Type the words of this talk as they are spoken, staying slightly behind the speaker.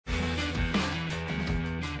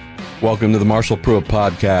Welcome to the Marshall Pruett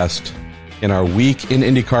podcast. In our Week in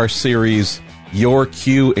IndyCar series, your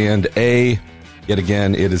Q&A. Yet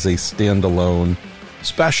again, it is a standalone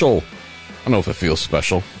special. I don't know if it feels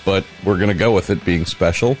special, but we're going to go with it being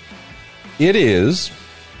special. It is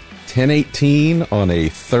 10:18 on a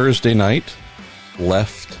Thursday night.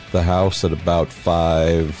 Left the house at about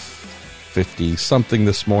 5:50 something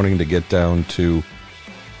this morning to get down to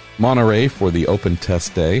Monterey for the open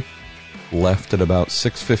test day. Left at about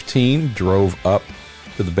 6:15, drove up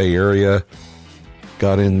to the Bay Area,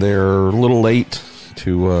 got in there a little late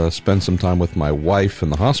to spend some time with my wife in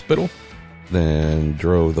the hospital, then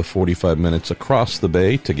drove the 45 minutes across the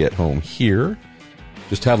bay to get home here.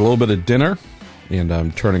 Just had a little bit of dinner, and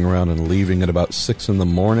I'm turning around and leaving at about 6 in the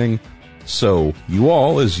morning. So you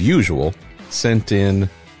all, as usual, sent in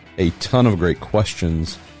a ton of great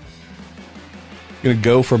questions. Going to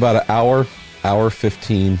go for about an hour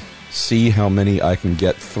 15, see how many I can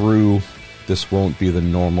get through. This won't be the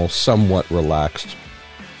normal, somewhat relaxed,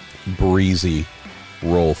 breezy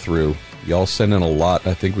roll through. Y'all sent in a lot.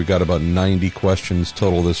 I think we got about 90 questions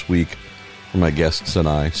total this week for my guests and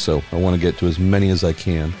I, so I want to get to as many as I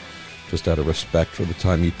can, just out of respect for the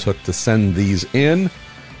time you took to send these in.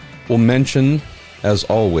 We'll mention, as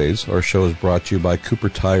always, our show is brought to you by Cooper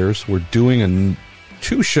Tires. We're doing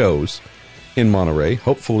two shows in Monterey.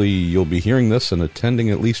 Hopefully you'll be hearing this and attending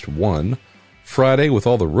at least one. Friday with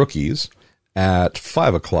all the rookies at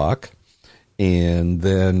 5 o'clock, and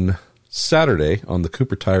then Saturday on the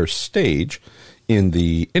Cooper Tires stage in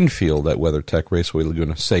the infield at WeatherTech Raceway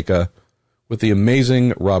Laguna Seca with the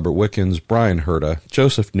amazing Robert Wickens, Brian Herta,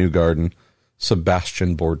 Joseph Newgarden,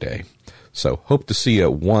 Sebastian Bourdais. So hope to see you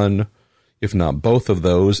at one, if not both of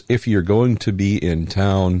those, if you're going to be in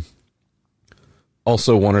town.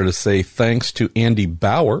 Also wanted to say thanks to Andy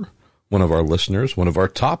Bauer, one of our listeners, one of our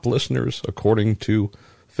top listeners, according to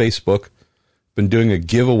Facebook. Been doing a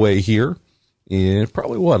giveaway here in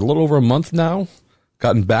probably, a little over a month now.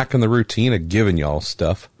 Gotten back in the routine of giving y'all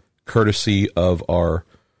stuff, courtesy of our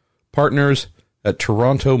partners at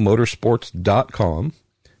TorontoMotorsports.com.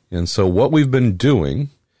 And so what we've been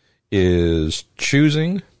doing is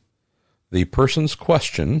choosing the person's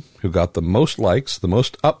question who got the most likes, the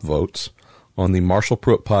most upvotes on the Marshall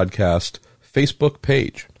Pruett Podcast Facebook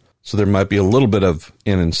page. So there might be a little bit of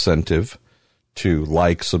an incentive to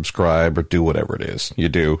like, subscribe, or do whatever it is you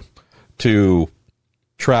do to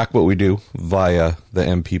track what we do via the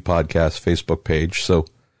MP Podcast Facebook page. So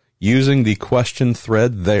using the question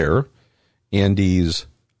thread there, Andy's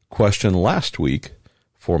question last week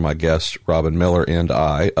for my guest Robin Miller and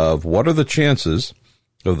I of what are the chances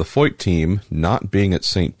of the Foyt team not being at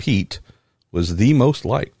St. Pete was the most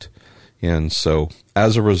liked. And so,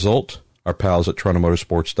 as a result, our pals at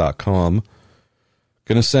TorontoMotorsports.com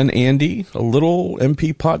going to send Andy a little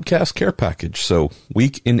MP Podcast care package. So,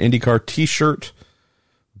 Week in IndyCar t-shirt,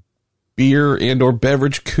 beer and or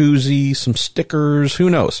beverage koozie, some stickers, who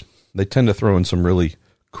knows? They tend to throw in some really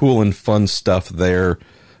cool and fun stuff there.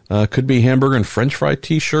 Could be hamburger and french fry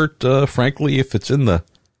t-shirt, frankly, if it's in the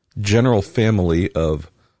general family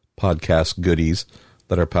of podcast goodies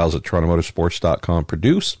that our pals at TorontoMotorsports.com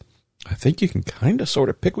produce. I think you can kind of sort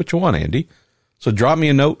of pick what you want, Andy. So drop me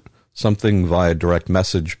a note, something via direct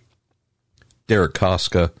message. Derek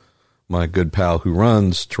Koska, my good pal who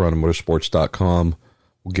runs TorontoMotorsports.com,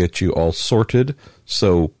 will get you all sorted.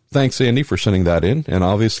 So thanks, Andy, for sending that in. And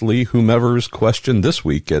obviously, whomever's question this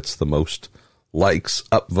week gets the most likes,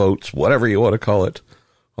 upvotes, whatever you want to call it,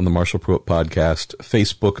 on the Marshall Pruett Podcast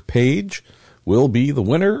Facebook page will be the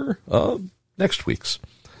winner of next week's.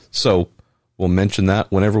 So we'll mention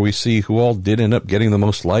that whenever we see who all did end up getting the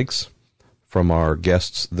most likes from our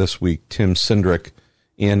guests this week, Tim Cindric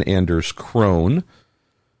and Anders Krohn.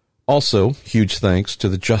 Also, huge thanks to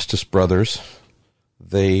the Justice Brothers.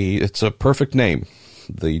 It's a perfect name.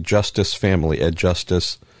 The Justice family, Ed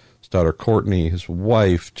Justice, his daughter Courtney, his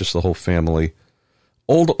wife, just the whole family.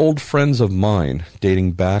 Old friends of mine,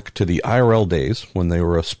 dating back to the IRL days when they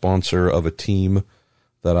were a sponsor of a team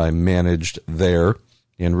that I managed there.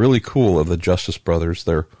 And really cool of the Justice Brothers,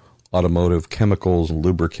 their automotive chemicals and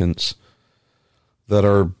lubricants that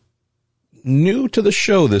are new to the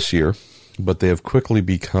show this year, but they have quickly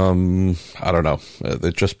become,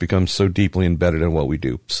 it just becomes so deeply embedded in what we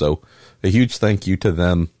do. So a huge thank you to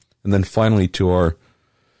them. And then finally to our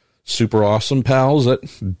super awesome pals at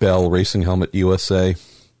Bell Racing Helmet USA.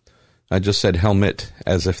 I just said helmet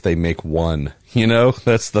as if they make one. You know,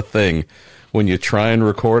 that's the thing. When you try and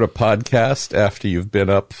record a podcast after you've been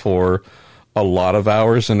up for a lot of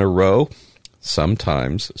hours in a row,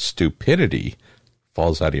 sometimes stupidity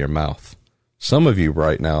falls out of your mouth. Some of you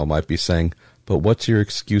right now might be saying, But what's your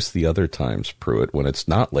excuse the other times, Pruett, when it's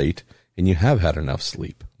not late and you have had enough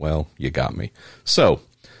sleep? Well, you got me. So,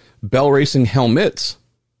 Bell Racing helmets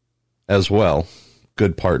as well,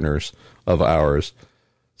 good partners of ours.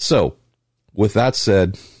 So, with that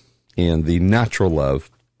said, and the natural love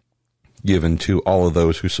given to all of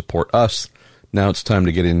those who support us, now it's time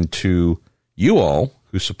to get into you all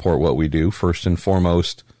who support what we do. First and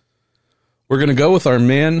foremost, we're going to go with our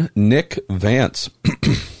man, Nick Vance,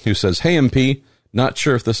 who says, "Hey, MP, not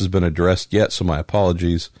sure if this has been addressed yet, so my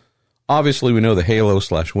apologies. Obviously, we know the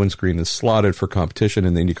Halo/windscreen is slotted for competition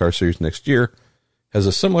in the IndyCar Series next year. Has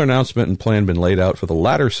a similar announcement and plan been laid out for the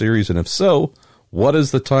latter series? And if so, what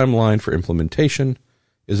is the timeline for implementation?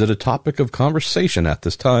 Is it a topic of conversation at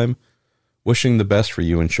this time? Wishing the best for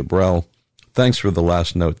you and Chabrel." Thanks for the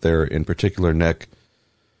last note there, in particular, Nick.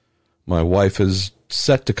 My wife is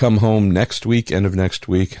set to come home next week, end of next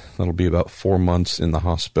week. That'll be about 4 months in the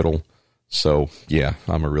hospital. So, yeah,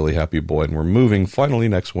 I'm a really happy boy, and we're moving finally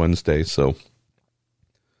next Wednesday. So,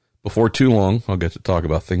 before too long, I'll get to talk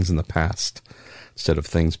about things in the past instead of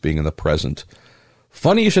things being in the present.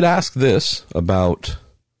 Funny you should ask this about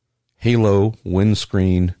Halo,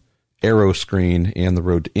 windscreen, aero screen, and the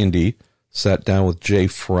road to Indy. Sat down with Jay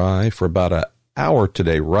Fry for about an hour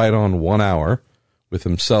today, right on 1 hour, with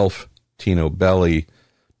himself, Tino Belli,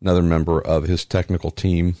 another member of his technical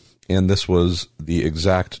team, and this was the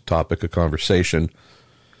exact topic of conversation.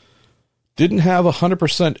 Didn't have a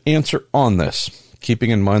 100% answer on this,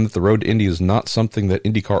 keeping in mind that the road to Indy is not something that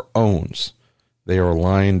IndyCar owns. They are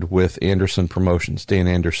aligned with Anderson Promotions, Dan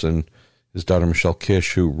Anderson, his daughter Michelle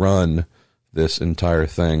Kish, who run this entire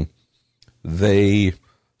thing. They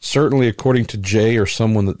certainly, according to Jay, are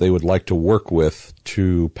someone that they would like to work with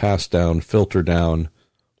to pass down, filter down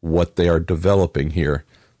what they are developing here.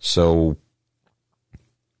 So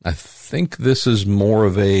I think this is more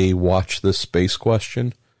of a watch this space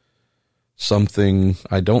question. Something,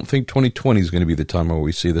 I don't think 2020 is going to be the time where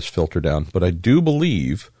we see this filter down, but I do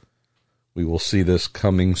believe we will see this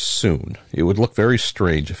coming soon. It would look very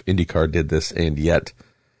strange if IndyCar did this, and yet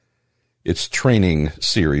its training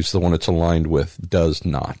series, the one it's aligned with, does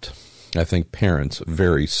not. I think parents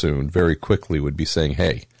very soon, very quickly would be saying,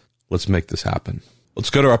 hey, let's make this happen. Let's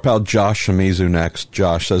go to our pal Josh Shimizu next.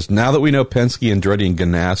 Josh says, now that we know Penske, Andretti, and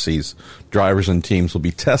Ganassi's drivers and teams will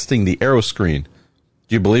be testing the aero screen,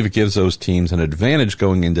 do you believe it gives those teams an advantage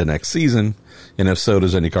going into next season? And if so,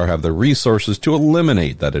 does IndyCar have the resources to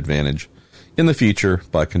eliminate that advantage in the future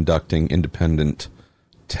by conducting independent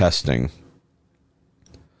testing?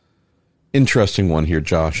 Interesting one here,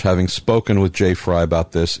 Josh. Having spoken with Jay Fry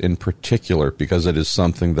about this in particular, because it is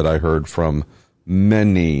something that I heard from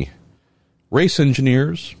many race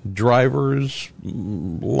engineers, drivers, a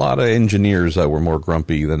lot of engineers that were more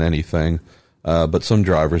grumpy than anything, but some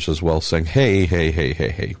drivers as well saying,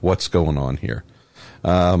 hey, what's going on here?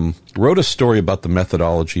 Wrote a story about the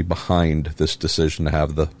methodology behind this decision to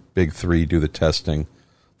have the big three do the testing.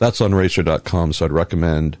 That's on racer.com, so I'd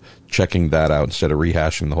recommend checking that out instead of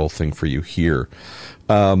rehashing the whole thing for you here.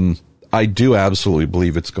 I do absolutely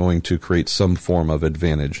believe it's going to create some form of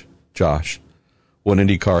advantage, Josh. What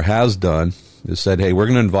IndyCar has done is said, hey, we're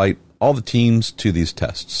going to invite all the teams to these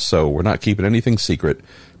tests, so we're not keeping anything secret.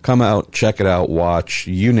 Come out, check it out, watch,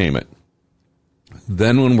 you name it.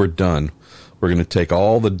 Then when we're done, we're going to take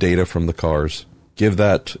all the data from the cars, give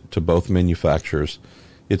that to both manufacturers.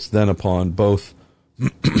 It's then upon both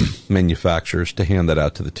manufacturers to hand that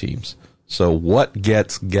out to the teams. So what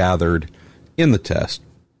gets gathered in the test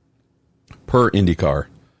per IndyCar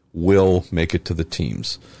will make it to the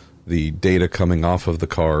teams. The data coming off of the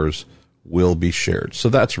cars will be shared. So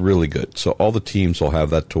that's really good. So all the teams will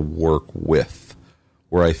have that to work with.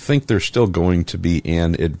 Where I think there's still going to be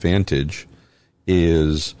an advantage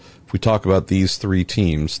is, if we talk about these three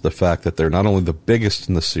teams, the fact that they're not only the biggest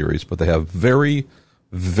in the series, but they have very,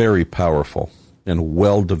 very powerful and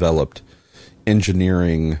well-developed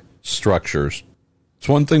engineering structures. It's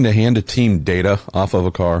one thing to hand a team data off of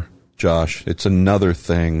a car, Josh. It's another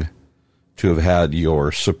thing to have had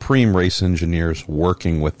your supreme race engineers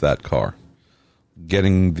working with that car,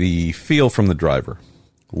 getting the feel from the driver,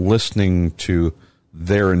 listening to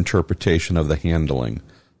their interpretation of the handling,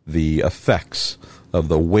 the effects of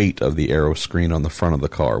the weight of the aero screen on the front of the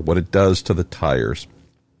car, what it does to the tires,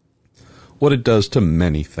 what it does to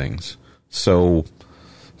many things. So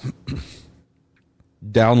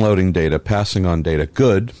downloading data, passing on data,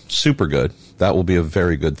 good, super good. That will be a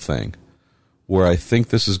very good thing. Where I think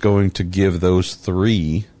this is going to give those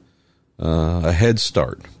three a head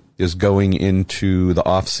start is going into the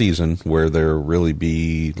off season, where there really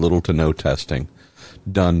be little to no testing,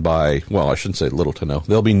 done by, well, I shouldn't say little to no.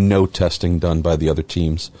 There'll be no testing done by the other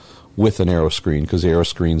teams with an aero screen, because the aero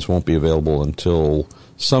screens won't be available until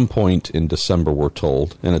some point in December, we're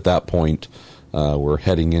told. And at that point, we're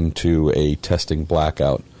heading into a testing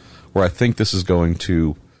blackout, where I think this is going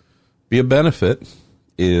to be a benefit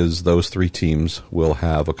is those three teams will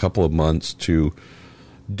have a couple of months to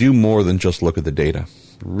do more than just look at the data.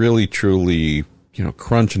 Really, truly,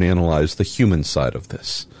 crunch and analyze the human side of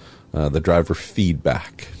this. The driver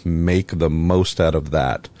feedback. Make the most out of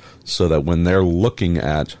that so that when they're looking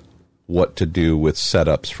at what to do with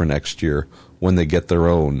setups for next year, when they get their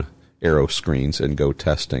own aero screens and go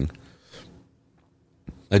testing,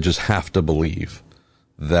 I just have to believe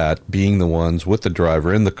that being the ones with the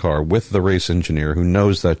driver in the car, with the race engineer who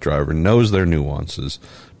knows that driver, knows their nuances,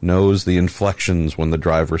 knows the inflections when the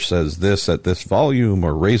driver says this at this volume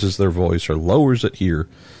or raises their voice or lowers it here,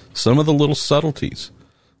 some of the little subtleties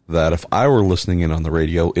that if I were listening in on the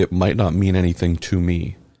radio, it might not mean anything to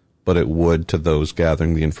me, but it would to those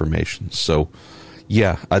gathering the information. So,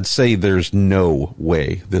 yeah, I'd say there's no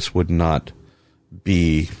way this would not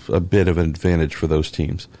be a bit of an advantage for those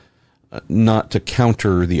teams. Not to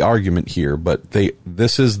counter the argument here, but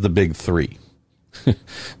this is the big three.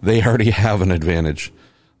 They already have an advantage.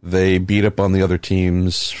 They beat up on the other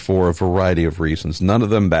teams for a variety of reasons, none of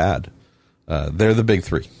them bad. They're the big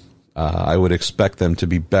three. I would expect them to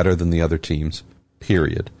be better than the other teams,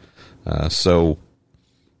 period. So,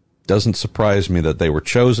 doesn't surprise me that they were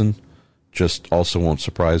chosen. Just also won't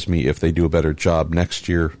surprise me if they do a better job next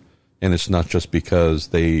year. And it's not just because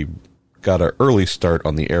they got an early start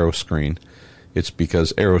on the aero screen. It's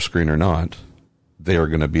because aero screen or not, they are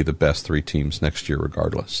going to be the best three teams next year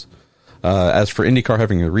regardless. As for IndyCar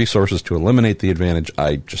having the resources to eliminate the advantage,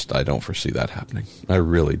 I don't foresee that happening. I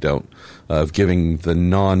really don't. Of giving the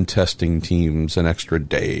non-testing teams an extra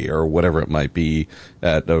day or whatever it might be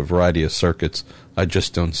at a variety of circuits, I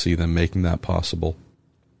just don't see them making that possible.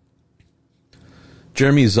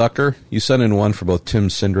 Jeremy Zucker, you sent in one for both Tim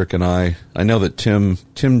Cindric and I. I know that Tim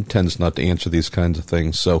tends not to answer these kinds of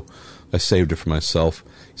things, so I saved it for myself.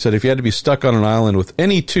 He said, if you had to be stuck on an island with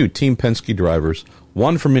any two Team Penske drivers,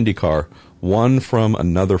 one from IndyCar, one from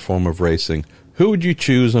another form of racing, who would you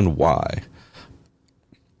choose and why?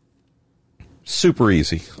 Super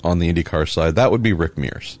easy on the IndyCar side. That would be Rick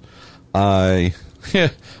Mears. I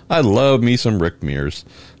love me some Rick Mears.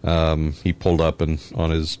 He pulled up on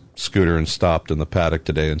his scooter and stopped in the paddock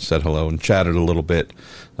today and said hello and chatted a little bit.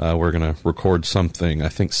 We're going to record something, I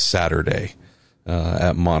think, Saturday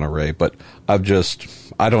at Monterey. But I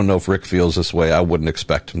don't know if Rick feels this way. I wouldn't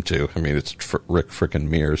expect him to. I mean, it's Rick frickin'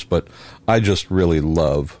 Mears. But I just really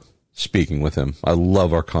love speaking with him. I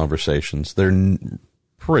love our conversations. They're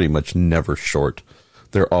pretty much never short.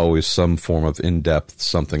 They're always some form of in-depth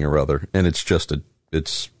something or other. And it's just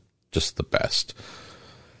the best.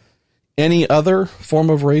 Any other form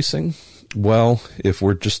of racing? Well, if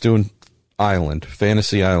we're just doing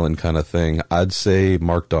fantasy island kind of thing, I'd say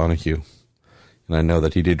Mark Donohue. And I know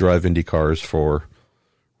that he did drive Indy cars for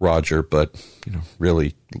Roger, but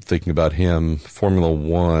really thinking about him, Formula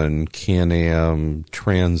One, Can-Am,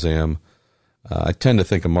 Trans Am, I tend to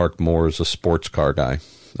think of Mark more as a sports car guy.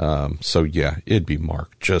 So yeah, it'd be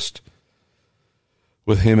Mark. Just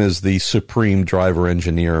with him as the supreme driver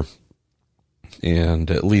engineer. And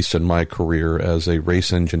at least in my career as a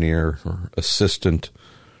race engineer or assistant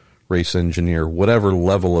race engineer, whatever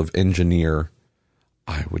level of engineer,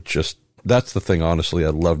 that's the thing, honestly, I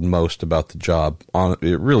loved most about the job.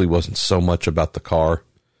 It really wasn't so much about the car,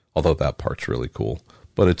 although that part's really cool,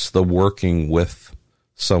 but it's the working with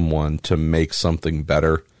someone to make something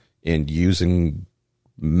better and using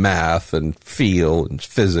math and feel and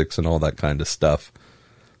physics and all that kind of stuff.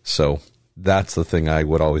 So that's the thing I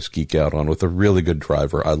would always geek out on. With a really good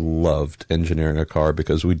driver, I loved engineering a car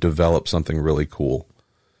because we developed something really cool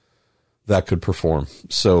that could perform.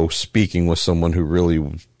 So speaking with someone who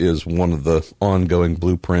really is one of the ongoing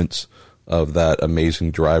blueprints of that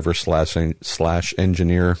amazing driver slash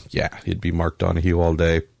engineer, yeah, it'd be Mark Donohue all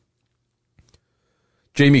day.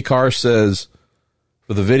 Jamie Carr says,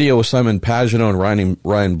 for the video with Simon Pagenaud and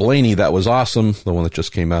Ryan Blaney, that was awesome. The one that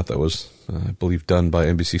just came out, that was, I believe, done by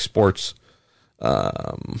NBC Sports.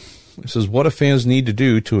 It says, what do fans need to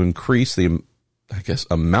do to increase the,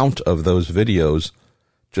 amount of those videos?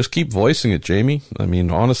 Just keep voicing it, Jamie. I mean,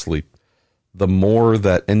 honestly, the more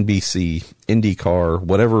that NBC, IndyCar,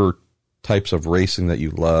 whatever types of racing that you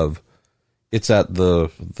love, it's at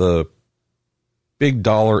the big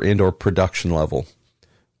dollar and or production level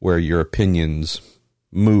where your opinions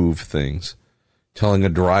move things. Telling a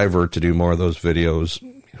driver to do more of those videos,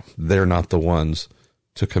 they're not the ones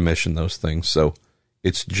to commission those things. So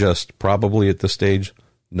It's just probably at this stage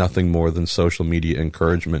nothing more than social media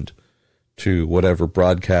encouragement to whatever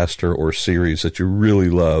broadcaster or series that you really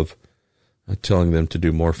love, telling them to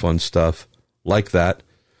do more fun stuff like that.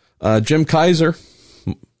 Jim Kaiser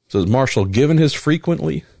says, Marshall, given his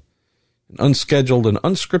frequently unscheduled and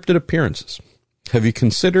unscripted appearances, have you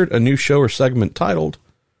considered a new show or segment titled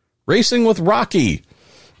Racing with Rocky?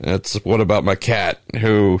 That's what about my cat,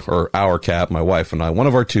 or our cat, my wife and I, one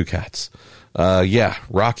of our 2 cats. Yeah,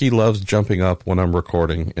 Rocky loves jumping up when I'm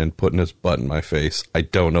recording and putting his butt in my face. I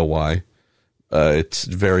don't know why. It's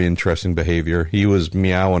very interesting behavior. He was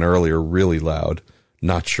meowing earlier really loud.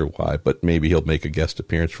 Not sure why, but maybe he'll make a guest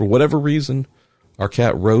appearance. For whatever reason, our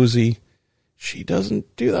cat Rosie, she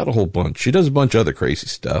doesn't do that a whole bunch. She does a bunch of other crazy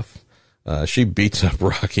stuff. She beats up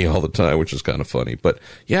Rocky all the time, which is kind of funny. But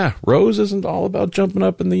yeah, Rose isn't all about jumping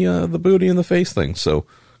up in the booty and the face thing. So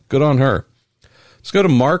good on her. Let's go to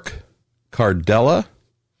Mark Cardella. It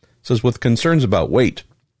says, with concerns about weight,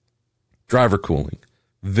 driver cooling,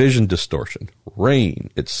 vision distortion, rain,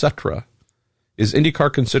 etc., is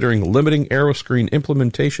IndyCar considering limiting aeroscreen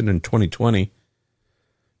implementation in 2020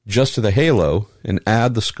 just to the halo and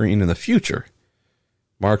add the screen in the future?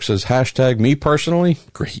 Mark says, hashtag me personally.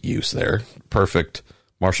 Great use there. Perfect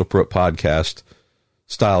Marshall Pruett podcast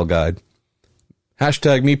style guide.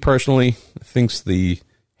 Hashtag me personally thinks the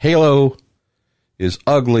halo is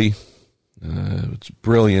ugly. It's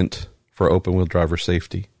brilliant for open-wheel driver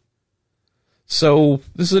safety. So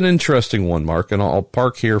this is an interesting one, Mark, and I'll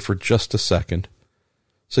park here for just a second.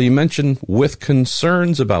 So you mentioned with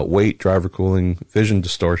concerns about weight, driver cooling, vision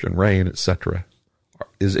distortion, rain, etc.,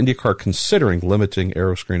 is IndyCar considering limiting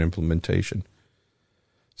aeroscreen implementation?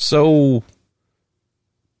 So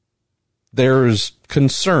there's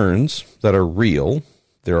concerns that are real.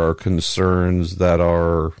 There are concerns that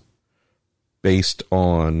are based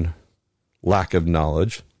on lack of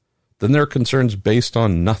knowledge. Then there are concerns based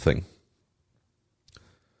on nothing.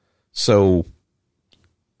 So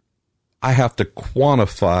I have to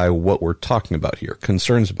quantify what we're talking about here.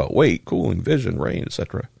 Concerns about weight, cooling, vision, rain,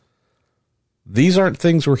 etc. These aren't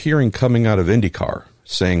things we're hearing coming out of IndyCar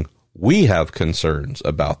saying, we have concerns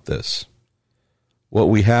about this. What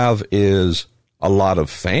we have is a lot of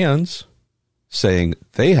fans saying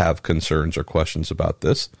they have concerns or questions about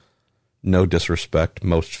this. No disrespect.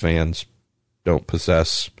 Most fans don't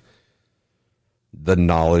possess the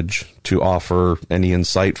knowledge to offer any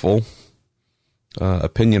insightful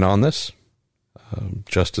opinion on this,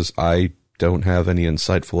 just as I don't have any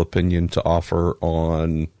insightful opinion to offer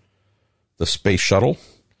on the space shuttle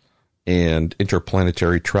and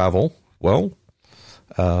interplanetary travel. Well,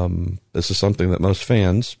 this is something that most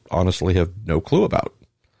fans honestly have no clue about.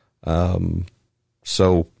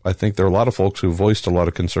 So I think there are a lot of folks who voiced a lot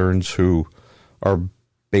of concerns who are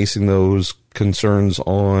basing those concerns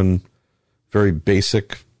on very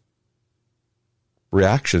basic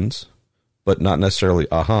reactions, but not necessarily,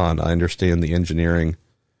 and I understand the engineering,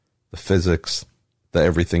 the physics, the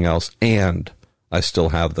everything else, and I still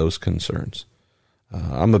have those concerns.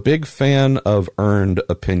 I'm a big fan of earned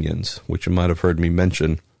opinions, which you might have heard me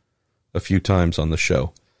mention a few times on the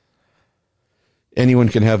show. Anyone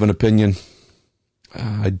can have an opinion.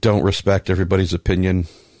 I don't respect everybody's opinion,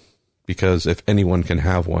 because if anyone can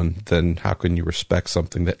have one, then how can you respect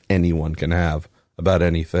something that anyone can have about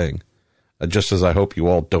anything? Just as I hope you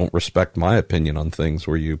all don't respect my opinion on things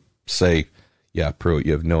where you say, yeah, Pruett,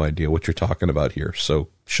 you have no idea what you're talking about here, so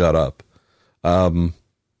shut up.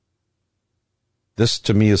 This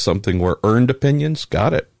to me is something where earned opinions,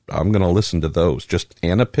 got it. I'm going to listen to those. Just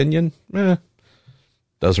an opinion,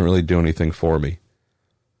 doesn't really do anything for me.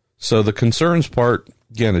 So the concerns part,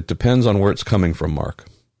 again, it depends on where it's coming from, Mark.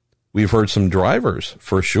 We've heard some drivers,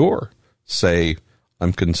 for sure, say,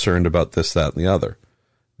 I'm concerned about this, that, and the other.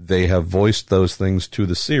 They have voiced those things to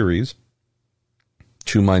the series.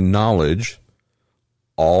 To my knowledge,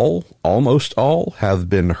 almost all, have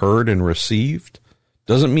been heard and received.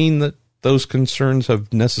 Doesn't mean that those concerns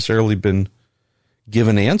have necessarily been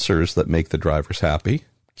given answers that make the drivers happy.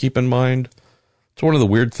 Keep in mind, it's one of the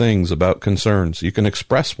weird things about concerns. You can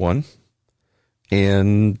express one,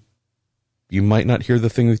 and you might not hear the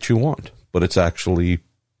thing that you want, but it's actually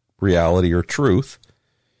reality or truth,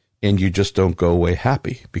 and you just don't go away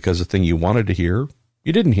happy because the thing you wanted to hear,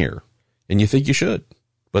 you didn't hear, and you think you should.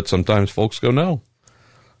 But sometimes folks go, no,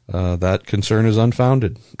 that concern is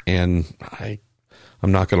unfounded, and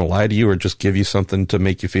I'm not going to lie to you or just give you something to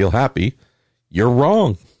make you feel happy. You're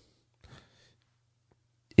wrong.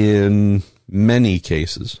 In many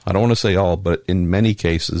cases, I don't want to say all, but in many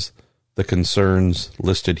cases, the concerns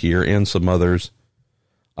listed here and some others,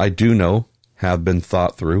 I do know, have been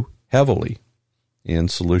thought through heavily. and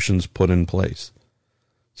solutions put in place.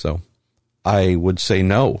 So I would say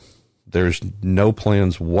no. There's no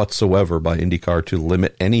plans whatsoever by IndyCar to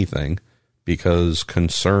limit anything because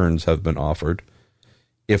concerns have been offered.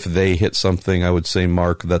 If they hit something, I would say,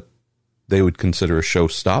 Mark, that they would consider a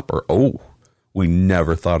showstopper. Oh, we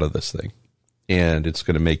never thought of this thing, and it's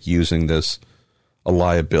going to make using this a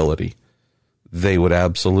liability. They would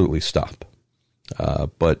absolutely stop.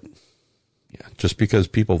 But yeah, just because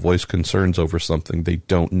people voice concerns over something they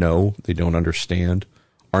don't know, they don't understand,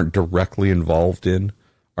 aren't directly involved in,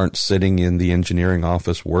 aren't sitting in the engineering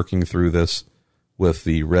office working through this with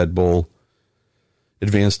the Red Bull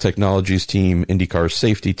Advanced Technologies team, IndyCar's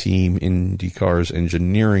safety team, IndyCar's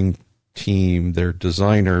engineering team, their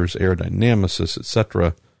designers, aerodynamicists,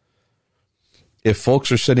 etc. If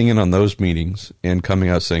folks are sitting in on those meetings and coming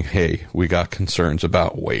out saying, hey, we got concerns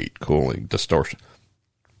about weight, cooling, distortion,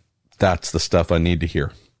 that's the stuff I need to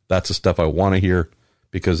hear. That's the stuff I want to hear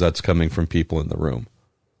because that's coming from people in the room.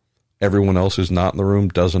 Everyone else who's not in the room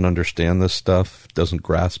doesn't understand this stuff, doesn't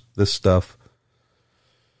grasp this stuff.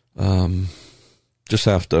 Just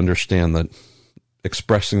have to understand that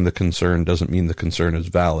expressing the concern doesn't mean the concern is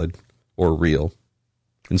valid or real.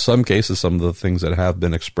 In some cases, some of the things that have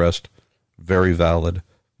been expressed, very valid,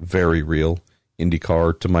 very real.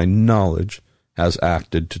 IndyCar, to my knowledge, has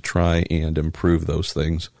acted to try and improve those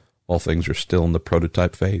things while things are still in the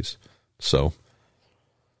prototype phase. So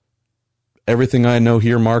everything I know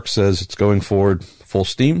here, Mark, says it's going forward full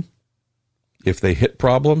steam. If they hit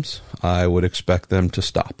problems, I would expect them to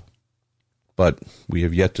stop. But we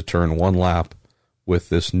have yet to turn one lap with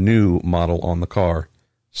this new model on the car.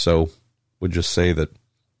 So would just say that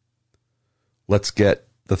let's get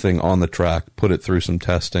the thing on the track, put it through some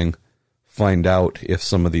testing, find out if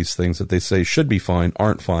some of these things that they say should be fine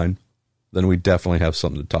aren't fine. Then we definitely have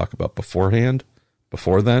something to talk about beforehand.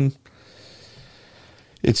 Before then,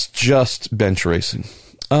 it's just bench racing.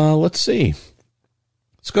 Let's see.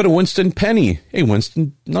 Let's go to Winston Penny. Hey,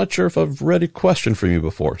 Winston, not sure if I've read a question from you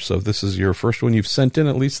before, so if this is your first one you've sent in,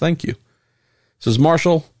 at least thank you. It says,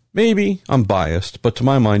 Marshall, maybe I'm biased, but to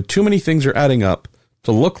my mind, too many things are adding up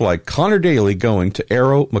to look like Connor Daly going to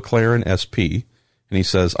Aero McLaren SP. And he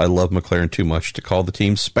says, I love McLaren too much to call the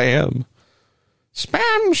team spam.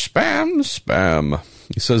 Spam, spam, spam.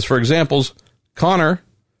 He says, for examples, Connor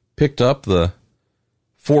picked up the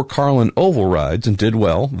 4 Carlin Oval rides and did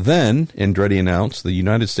well. Then Andretti announced the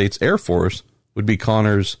United States Air Force would be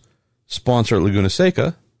Connor's sponsor at Laguna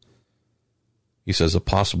Seca. He says, a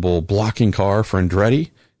possible blocking car for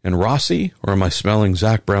Andretti and Rossi, or am I smelling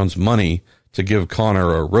Zach Brown's money to give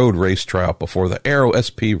Connor a road race tryout before the Aero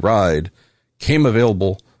SP ride came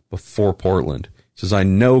available before Portland? He says, I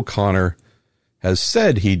know Connor has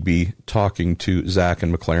said he'd be talking to Zach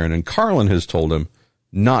and McLaren, and Carlin has told him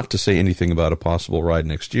not to say anything about a possible ride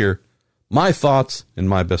next year. My thoughts and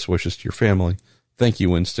my best wishes to your family. Thank you,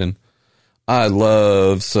 Winston. I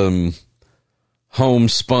love some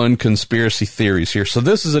homespun conspiracy theories here. So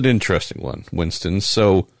this is an interesting one, Winston.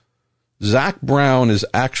 So Zach Brown is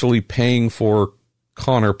actually paying for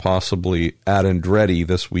Connor possibly at Andretti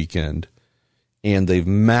this weekend, and they've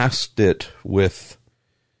masked it with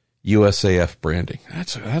USAF branding.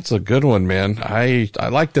 That's a good one, man. I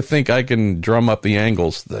like to think I can drum up the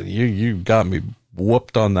angles. That you got me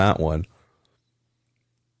whooped on that one.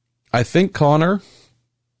 I think Connor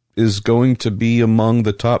is going to be among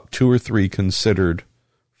the top 2 or 3 considered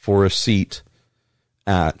for a seat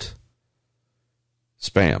at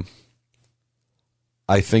Spam.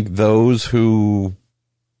 I think those who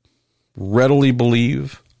readily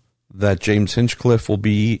believe that James Hinchcliffe will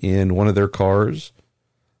be in one of their cars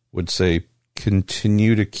would say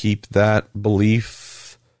continue to keep that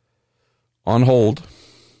belief on hold.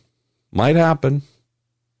 Might happen,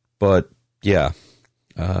 but yeah,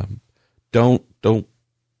 don't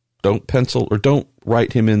pencil or don't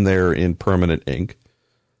write him in there in permanent ink.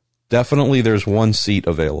 Definitely there's 1 seat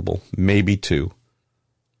available, maybe 2.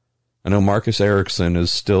 I know Marcus Ericsson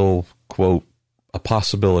is still, quote, a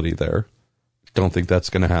possibility there. Don't think that's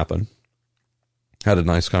going to happen. Had a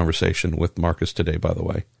nice conversation with Marcus today, by the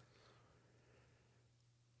way.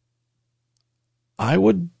 I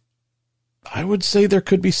would say there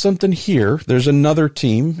could be something here. There's another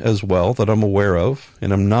team as well that I'm aware of,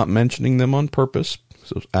 and I'm not mentioning them on purpose,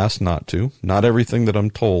 so ask not to. Not everything that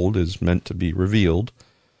I'm told is meant to be revealed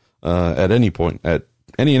at any point, at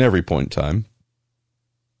any and every point in time.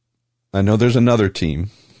 I know there's another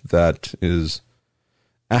team that is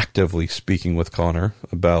actively speaking with Connor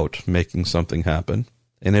about making something happen,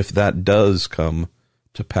 and if that does come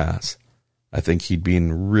to pass, I think he'd be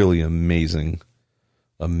in really amazing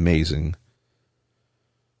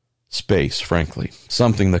space, frankly.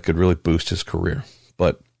 Something that could really boost his career.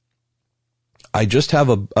 But I just have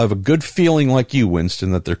a good feeling like you,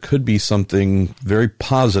 Winston, that there could be something very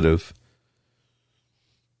positive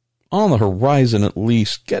on the horizon, at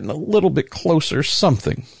least, getting a little bit closer,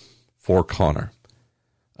 something for Connor.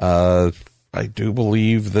 I do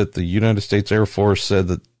believe that the United States Air Force said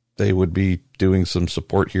that they would be doing some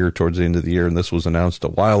support here towards the end of the year, and this was announced a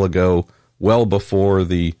while ago, well before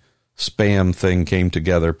the spam thing came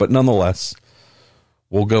together. But nonetheless,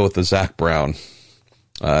 we'll go with the Zach Brown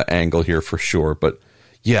angle here for sure. But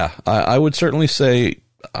yeah, I would certainly say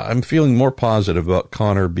I'm feeling more positive about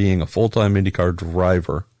Connor being a full-time IndyCar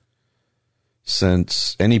driver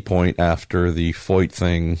since any point after the Foyt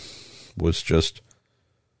thing was just,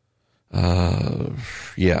 a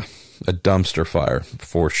dumpster fire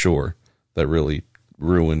for sure that really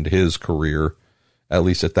ruined his career, at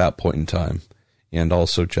least at that point in time, and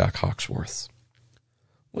also Jack Hawksworth's.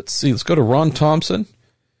 Let's see. Let's go to Ron Thompson. He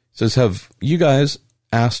says, have you guys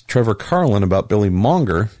asked Trevor Carlin about Billy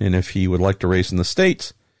Monger and if he would like to race in the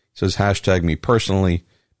States? He says, hashtag me personally,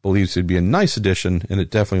 believes he'd be a nice addition, and it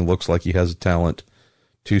definitely looks like he has a talent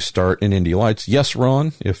to start in Indy Lights. Yes,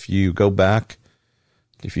 Ron, if you go back,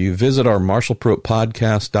 if you visit our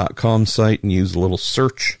MarshallPruettPodcast.com site and use the little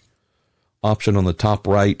search option on the top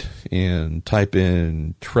right and type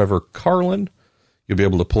in Trevor Carlin, you'll be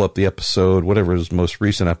able to pull up the episode, whatever his most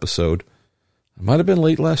recent episode. It might have been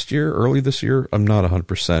late last year, early this year. I'm not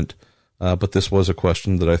 100%. But this was a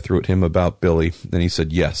question that I threw at him about Billy, and he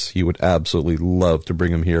said yes, he would absolutely love to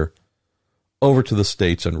bring him here over to the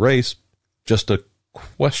States and race. Just a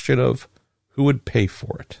question of who would pay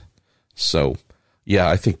for it. So, yeah,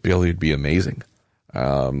 I think Billy would be amazing.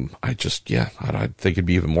 I think it'd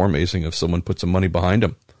be even more amazing if someone put some money behind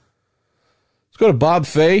him. Let's go to Bob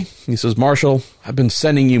Fay. He says, Marshall, I've been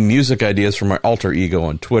sending you music ideas from my alter ego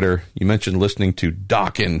on Twitter. You mentioned listening to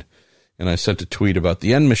Dokken, and I sent a tweet about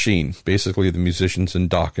the End Machine, basically the musicians in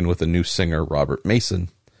Dokken with a new singer, Robert Mason.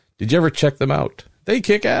 Did you ever check them out? They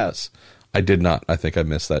kick ass. I did not. I think I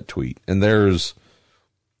missed that tweet. And there's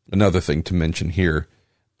another thing to mention here.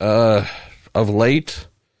 Of late,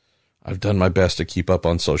 I've done my best to keep up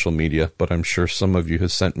on social media, but I'm sure some of you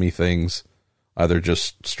have sent me things either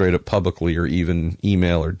just straight up publicly or even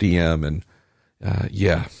email or DM. And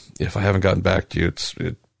if I haven't gotten back to you, it's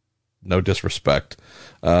no disrespect.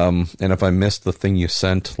 And if I missed the thing you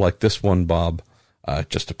sent, like this one, Bob,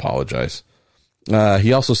 just apologize.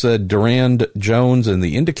 He also said Durand Jones and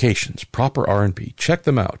the Indications, proper R&B. Check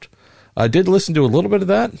them out. I did listen to a little bit of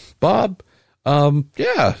that, Bob. I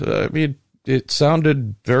mean, it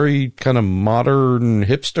sounded very kind of modern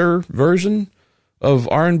hipster version of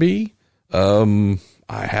R&B. I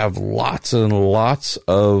have lots and lots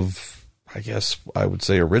of, I guess I would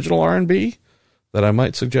say, original R&B that I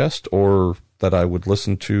might suggest or that I would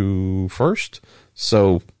listen to first.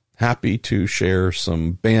 So happy to share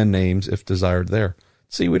some band names if desired there.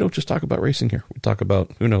 See, we don't just talk about racing here. We talk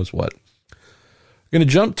about who knows what. We're going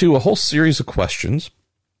to jump to a whole series of questions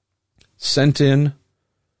sent in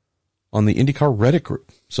on the IndyCar Reddit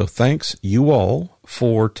group. So thanks you all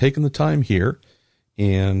for taking the time here.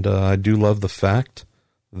 And I do love the fact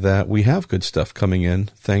that we have good stuff coming in.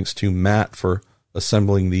 Thanks to Matt for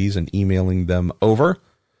assembling these and emailing them over.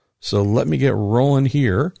 So let me get rolling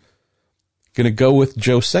here. Going to go with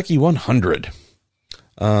Joseki 100.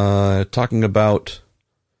 Talking about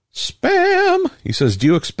spam. He says, do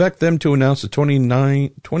you expect them to announce the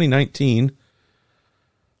 2019?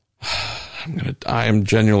 I'm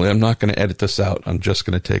not going to edit this out. I'm just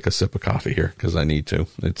going to take a sip of coffee here because I need to.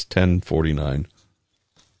 It's 10:49.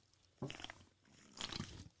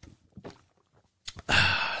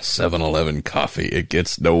 7-Eleven coffee. It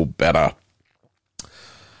gets no better.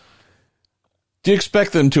 Do you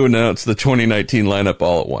expect them to announce the 2019 lineup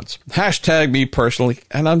all at once? Hashtag me personally.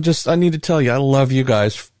 And I need to tell you, I love you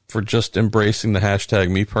guys for just embracing the hashtag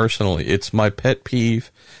me personally. It's my pet peeve,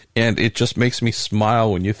 and it just makes me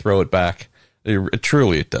smile when you throw it back. It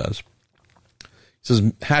truly does. It says,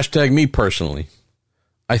 hashtag me personally.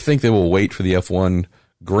 I think they will wait for the F1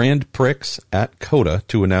 Grand Prix at COTA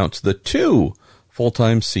to announce the 2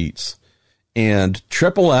 full-time seats. And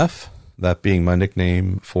Triple F, that being my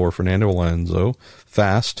nickname for Fernando Alonso,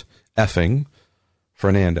 fast effing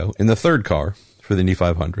Fernando, in the third car for the Indy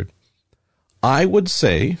 500. I would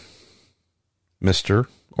say Mr.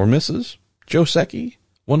 or Mrs. Joseki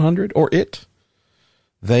 100 or it.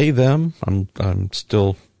 They, them. I'm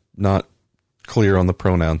still not clear on the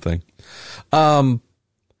pronoun thing.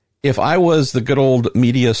 If I was the good old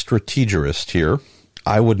media strategist here,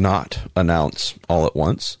 I would not announce all at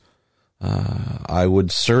once. I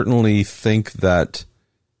would certainly think that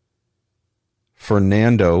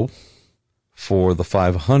Fernando for the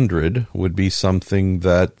 500 would be something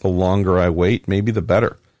that the longer I wait, maybe the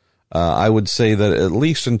better. I would say that at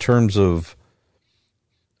least in terms of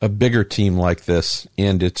a bigger team like this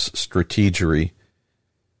and its strategery,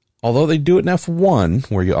 although they do it in F1,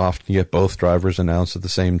 where you often get both drivers announced at the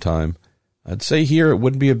same time, I'd say here it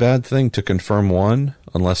wouldn't be a bad thing to confirm one,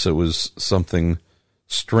 unless it was something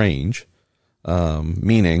strange,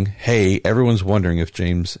 meaning, hey, everyone's wondering if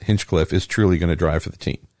James Hinchcliffe is truly going to drive for the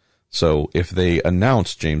team. So if they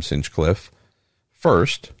announce James Hinchcliffe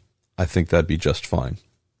first, I think that'd be just fine.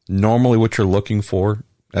 Normally what you're looking for,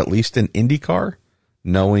 at least in IndyCar,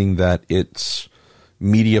 knowing that its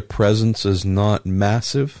media presence is not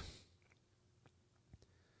massive,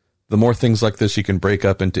 the more things like this you can break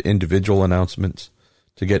up into individual announcements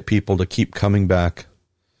to get people to keep coming back,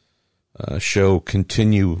 show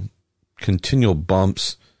continual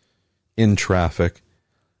bumps in traffic.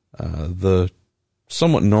 The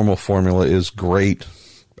somewhat normal formula is great.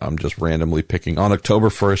 I'm just randomly picking. On October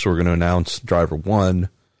 1st, we're going to announce driver 1,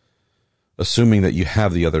 assuming that you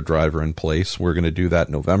have the other driver in place. We're going to do that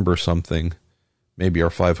November something. Maybe our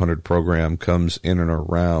 500 program comes in and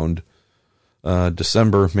around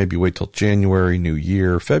December, maybe wait till January, New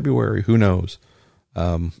Year, February, who knows.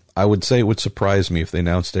 I would say it would surprise me if they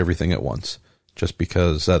announced everything at once, just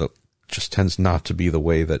because that just tends not to be the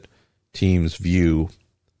way that teams view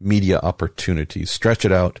media opportunities. Stretch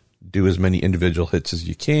it out, do as many individual hits as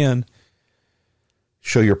you can,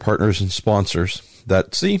 show your partners and sponsors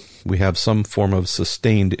that, see, we have some form of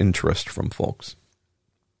sustained interest from folks.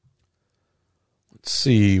 Let's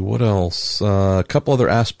see, what else? A couple other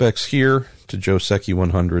aspects here to Joe Secchi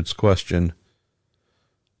 100's question.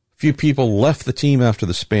 Few people left the team after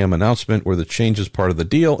the spam announcement. Were the changes part of the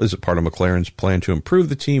deal? Is it part of McLaren's plan to improve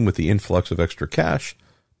the team with the influx of extra cash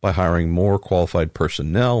by hiring more qualified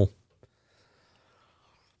personnel?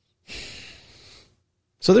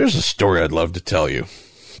 So there's a story I'd love to tell you.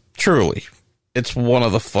 Truly, it's one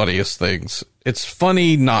of the funniest things. It's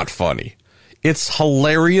funny, not funny. It's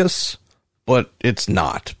hilarious, but it's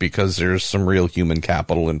not, because there's some real human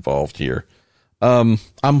capital involved here. I'm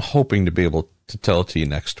hoping to be able to tell it to you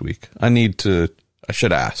next week. I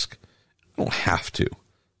should ask. I don't have to.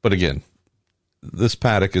 But again, this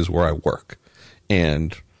paddock is where I work.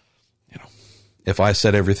 And, if I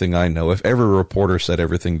said everything I know, if every reporter said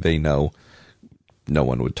everything they know, no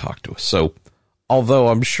one would talk to us. So, although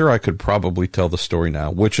I'm sure I could probably tell the story now,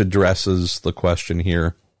 which addresses the question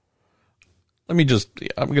here, I'm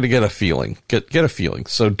going to get a feeling. Get a feeling.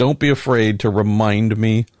 So don't be afraid to remind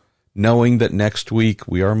me, knowing that next week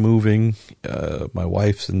we are moving. My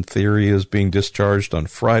wife's, in theory, is being discharged on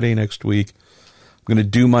Friday next week. I'm going to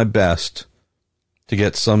do my best to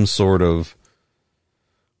get some sort of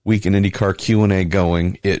Week in IndyCar Q&A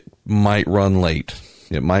going. It might run late.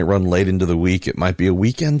 It might run late into the week. It might be a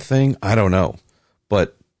weekend thing. I don't know.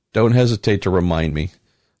 But don't hesitate to remind me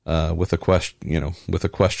with a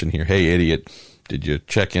question here. Hey, idiot, did you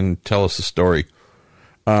check in? Tell us the story.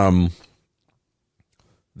 There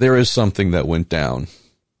is something that went down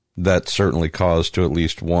that certainly caused to at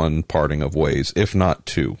least one parting of ways, if not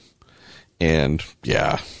two. And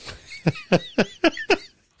yeah.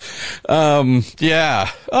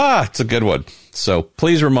 It's a good one. So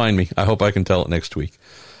please remind me. I hope I can tell it next week.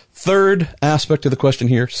 Third aspect of the question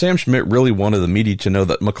here. Sam Schmidt really wanted the media to know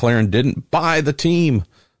that McLaren didn't buy the team.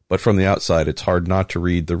 But from the outside, it's hard not to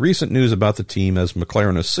read the recent news about the team as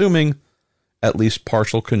McLaren assuming at least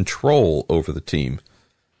partial control over the team.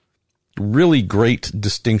 Really great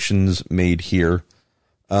distinctions made here.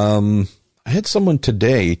 I had someone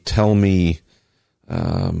today tell me,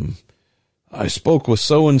 I spoke with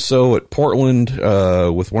so-and-so at Portland,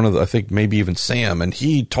 with one of I think maybe even Sam, and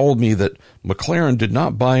he told me that McLaren did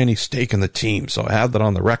not buy any stake in the team, so I had that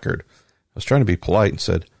on the record. I was trying to be polite and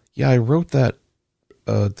said, yeah, I wrote that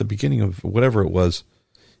at the beginning of whatever it was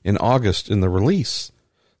in August in the release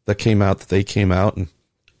that came out, that they came out, and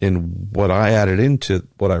in what I added into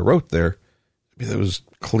what I wrote there, it was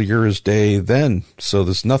clear as day then. So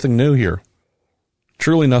there's nothing new here.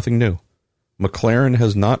 Truly nothing new. McLaren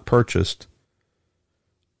has not purchased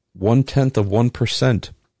 0.1%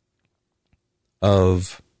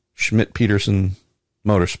 of Schmidt-Peterson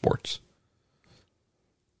Motorsports.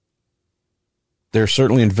 They're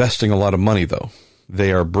certainly investing a lot of money, though.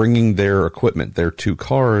 They are bringing their equipment, their two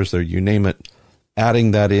cars, their you name it,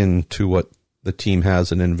 adding that into what the team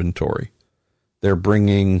has in inventory. They're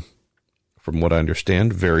bringing, from what I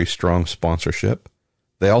understand, very strong sponsorship.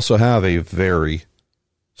 They also have a very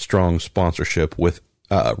strong sponsorship with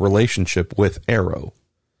relationship with Arrow.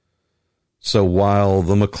 So while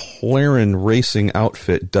the McLaren racing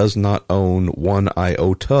outfit does not own one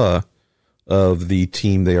iota of the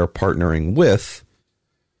team they are partnering with,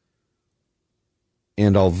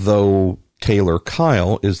 and although Taylor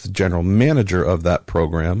Kyle is the general manager of that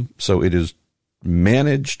program, so it is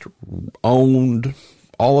managed, owned,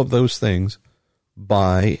 all of those things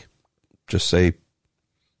by, just say,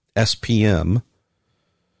 SPM,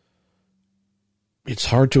 it's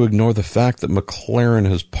hard to ignore the fact that McLaren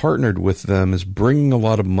has partnered with them, is bringing a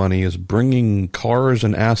lot of money, is bringing cars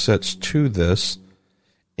and assets to this.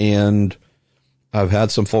 And I've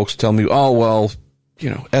had some folks tell me, oh, well,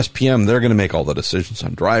 SPM, they're going to make all the decisions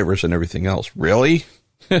on drivers and everything else. Really?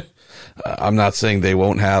 I'm not saying they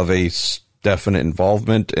won't have a definite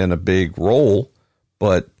involvement and a big role,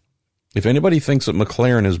 but if anybody thinks that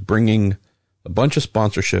McLaren is bringing a bunch of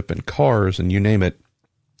sponsorship and cars and you name it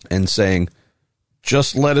and saying,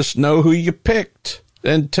 just let us know who you picked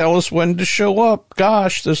and tell us when to show up.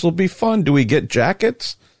 Gosh, this will be fun. Do we get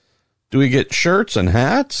jackets? Do we get shirts and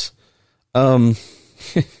hats?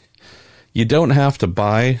 You don't have to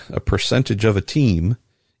buy a percentage of a team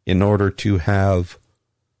in order to have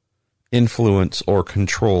influence or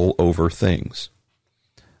control over things.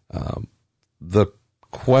 The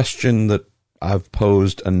question that I've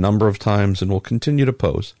posed a number of times and will continue to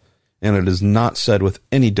pose, and it is not said with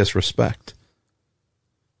any disrespect,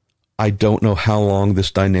 I don't know how long this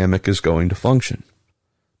dynamic is going to function,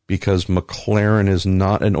 because McLaren is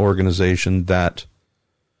not an organization that,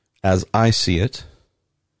 as I see it,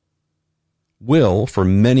 will, for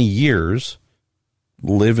many years,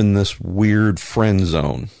 live in this weird friend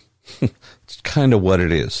zone. It's kind of what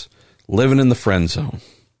it is. Living in the friend zone.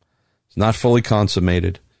 It's not fully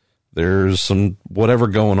consummated. There's some whatever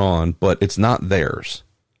going on, but it's not theirs.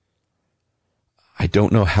 I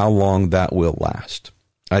don't know how long that will last.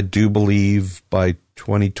 I do believe by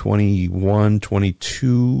 2021,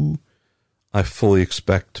 22, I fully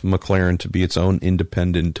expect McLaren to be its own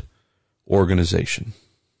independent organization.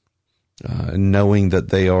 Knowing that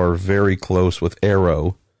they are very close with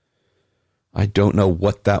Aero, I don't know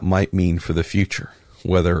what that might mean for the future.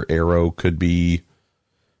 Whether Aero could be,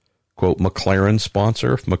 quote, McLaren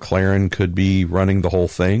sponsor, if McLaren could be running the whole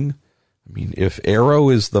thing. I mean, if Aero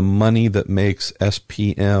is the money that makes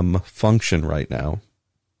SPM function right now,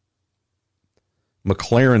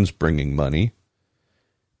 McLaren's bringing money.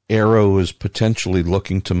 Aero is potentially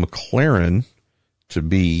looking to McLaren to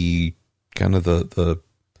be kind of the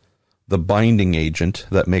binding agent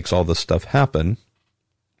that makes all this stuff happen.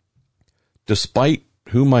 Despite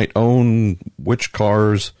who might own which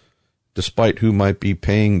cars, despite who might be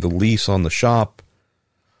paying the lease on the shop,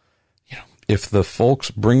 if the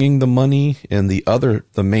folks bringing the money and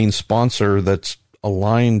the main sponsor that's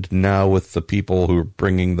aligned now with the people who are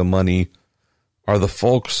bringing the money are the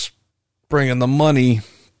folks bringing the money,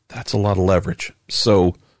 that's a lot of leverage.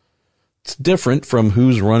 So it's different from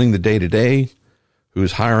who's running the day-to-day,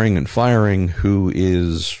 who's hiring and firing, who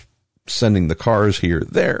is sending the cars here,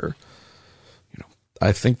 there.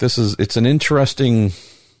 I think it's an interesting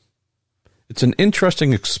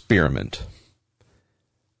experiment.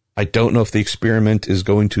 I don't know if the experiment is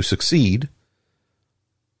going to succeed,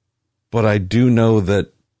 but I do know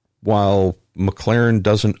that while McLaren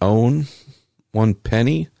doesn't own one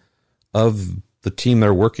penny of the team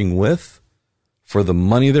they're working with, for the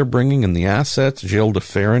money they're bringing and the assets, Gilles de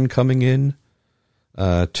Ferran coming in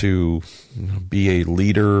to be a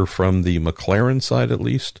leader from the McLaren side at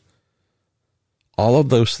least, all of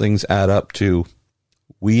those things add up to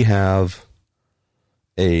we have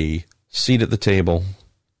a seat at the table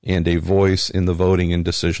and a voice in the voting and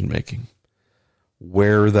decision making.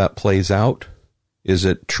 Where that plays out, is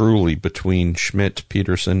it truly between Schmidt,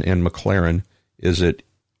 Peterson, and McLaren? Is it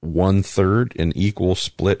 1/3, an equal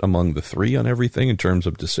split among the three on everything in terms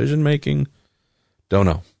of decision making? Don't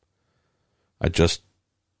know. I just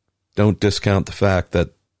don't discount the fact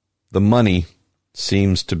that the money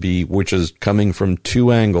seems to be, which is coming from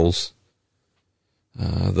two angles.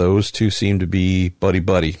 Those two seem to be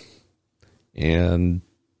buddy-buddy, and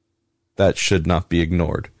that should not be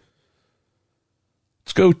ignored.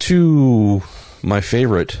 Let's go to my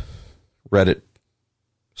favorite Reddit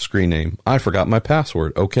screen name. I forgot my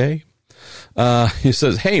password, okay? He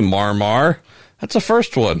says, hey, Marmar. That's the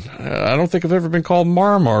first one. I don't think I've ever been called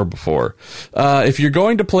Marmar before. If you're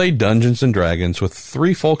going to play Dungeons & Dragons with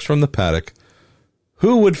 3 folks from the paddock,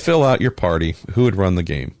 who would fill out your party? Who would run the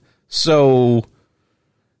game? So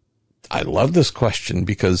I love this question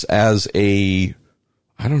because as a,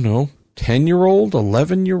 10-year-old,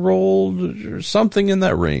 11-year-old, or something in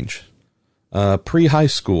that range, Pre-high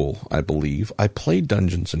school, I believe, I played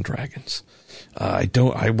Dungeons and Dragons. I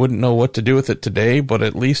wouldn't know what to do with it today, but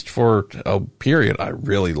at least for a period, I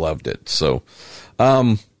really loved it. So,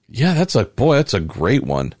 yeah, that's a great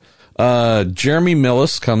one. Jeremy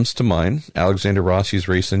Millis comes to mind, Alexander Rossi's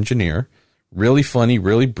race engineer. Really funny,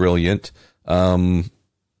 really brilliant.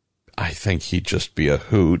 I think he'd just be a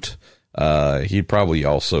hoot. He'd probably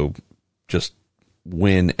also just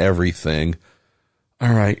win everything.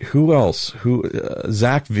 All right, who else?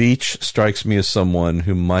 Zach Veach strikes me as someone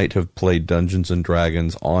who might have played Dungeons and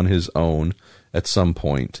Dragons on his own at some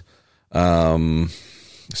point. So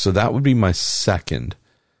that would be my second.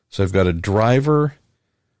 So I've got a driver,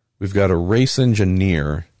 we've got a race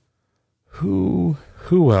engineer. Who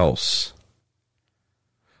else?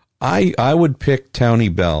 I would pick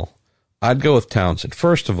Townie Bell. I'd go with Townsend.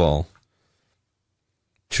 First of all,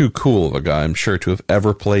 too cool of a guy, I'm sure, to have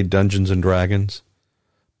ever played Dungeons and Dragons.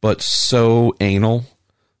 But so anal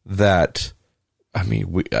that, I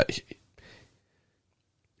mean,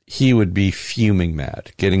 he would be fuming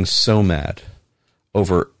mad, getting so mad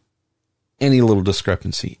over any little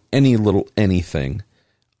discrepancy, any little anything.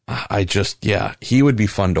 He would be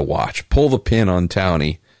fun to watch. Pull the pin on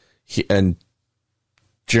Townie. And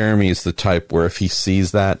Jeremy is the type where if he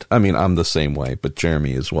sees that, I mean, I'm the same way, but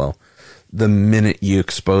Jeremy as well. The minute you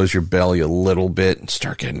expose your belly a little bit and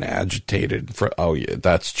start getting agitated,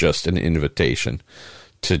 that's just an invitation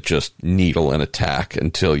to just needle and attack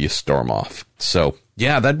until you storm off. So,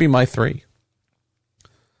 yeah, that'd be my three.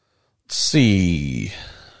 Let's see.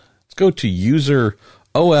 Let's go to user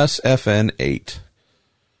OSFN8.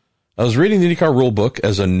 I was reading the IndyCar rulebook,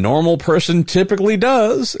 as a normal person typically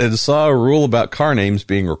does, and saw a rule about car names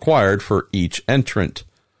being required for each entrant.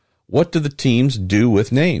 What do the teams do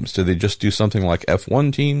with names? Do they just do something like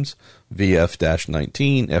F1 teams,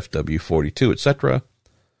 VF-19, FW42, etc.?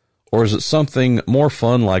 Or is it something more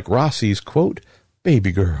fun like Rossi's, quote,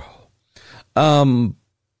 baby girl? The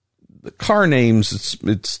car names,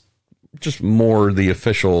 it's just more the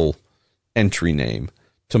official entry name,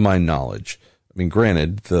 to my knowledge. I mean,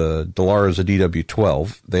 granted, the Dallara is a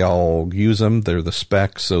DW12. They all use them. They're the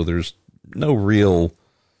spec, so there's no real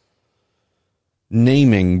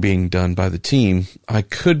naming being done by the team. I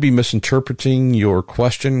could be misinterpreting your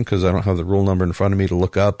question because I don't have the rule number in front of me to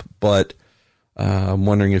look up, but I'm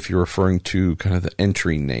wondering if you're referring to kind of the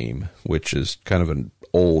entry name, which is kind of an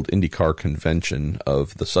old IndyCar convention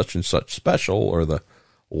of the such and such special or the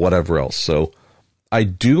whatever else. So I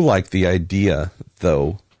do like the idea,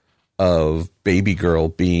 though, of baby girl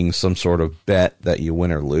being some sort of bet that you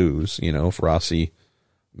win or lose. You know, if Rossi,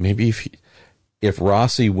 maybe if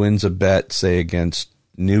Rossi wins a bet, say, against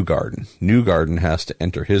Newgarden has to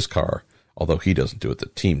enter his car, although he doesn't do it, the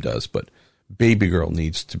team does, but baby girl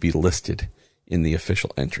needs to be listed in the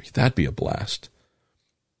official entry. That'd be a blast.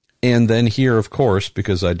 And then here, of course,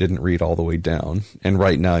 because I didn't read all the way down, and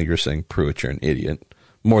right now you're saying, Pruett, you're an idiot,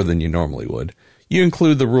 more than you normally would, you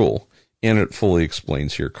include the rule, and it fully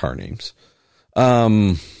explains your car names.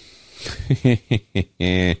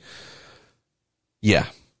 Yeah.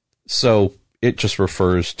 So it just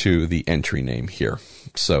refers to the entry name here.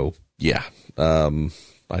 So, yeah,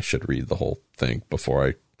 I should read the whole thing before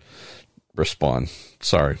I respond.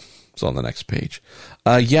 Sorry, it's on the next page.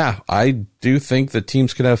 Yeah, I do think that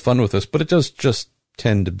teams could have fun with this, but it does just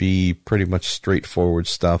tend to be pretty much straightforward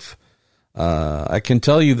stuff. I can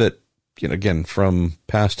tell you that, you know, again, from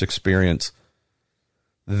past experience,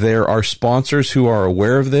 there are sponsors who are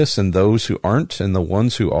aware of this and those who aren't, and the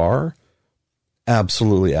ones who are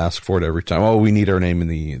absolutely ask for it every time. Oh, we need our name in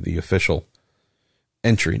the official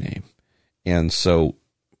entry name. And so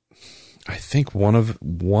I think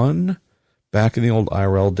one back in the old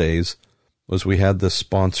IRL days was we had this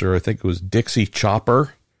sponsor, I think it was Dixie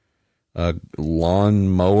Chopper, a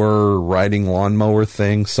riding lawnmower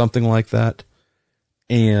thing, something like that.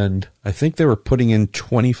 And I think they were putting in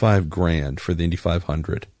 $25,000 for the Indy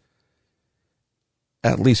 500.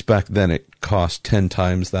 At least back then it cost 10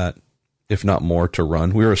 times that, if not more, to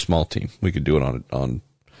run. We were a small team. We could do it on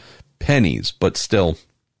pennies, but still.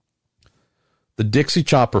 The Dixie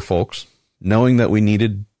Chopper folks, knowing that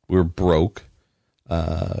we were broke,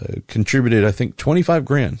 contributed, I think,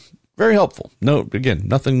 $25,000. Very helpful. No, again,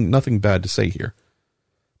 nothing bad to say here.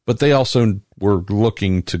 But they also were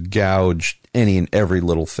looking to gouge any and every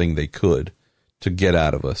little thing they could to get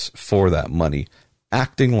out of us for that money,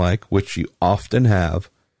 acting like, which you often have,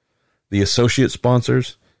 the associate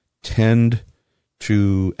sponsors tend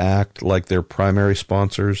to act like their primary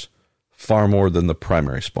sponsors far more than the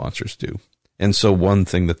primary sponsors do. And so one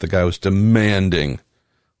thing that the guy was demanding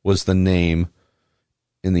was the name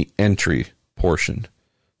in the entry portion.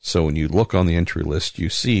 So when you look on the entry list, you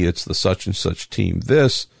see it's the such and such team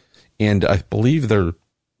this, and I believe their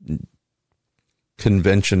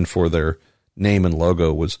convention for their name and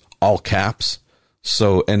logo was all caps.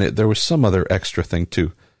 So, and there was some other extra thing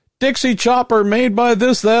too. Dixie Chopper made by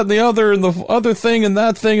this, that, and the other thing and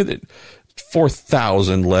that thing.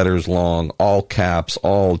 4,000 letters long, all caps,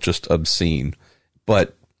 all just obscene.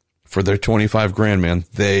 But for their 25 grand, man,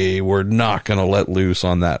 they were not going to let loose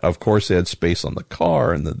on that. Of course, they had space on the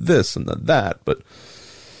car and the this and the that. But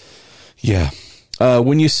yeah,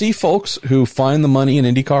 when you see folks who find the money in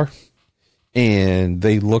IndyCar and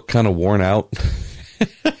they look kind of worn out,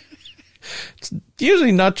 it's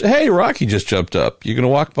usually not, hey, Rocky just jumped up. You going to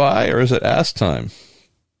walk by, or is it ass time?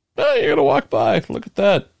 Oh, you're going to walk by. Look at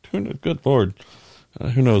that. Good Lord.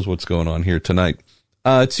 Who knows what's going on here tonight?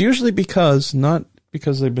 It's usually not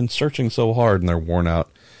because they've been searching so hard and they're worn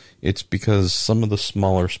out. It's because some of the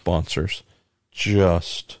smaller sponsors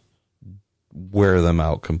just wear them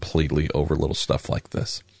out completely over little stuff like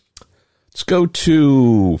this. Let's go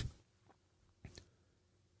to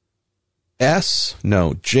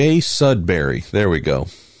J. Sudbury. There we go.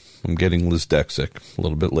 I'm getting Liz Dexick a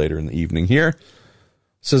little bit later in the evening here.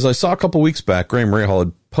 Says, I saw a couple weeks back, Graham Rahal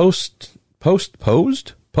had posed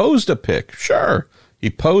a pic. Sure.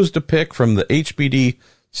 He posed a pic from the HBD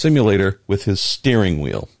simulator with his steering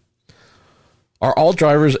wheel. Are all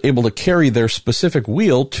drivers able to carry their specific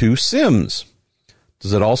wheel to sims?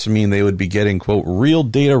 Does it also mean they would be getting, quote, real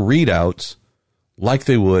data readouts like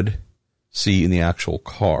they would see in the actual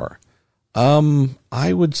car?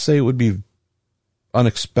 I would say it would be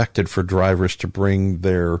unexpected for drivers to bring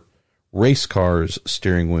their race car's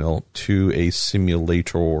steering wheel to a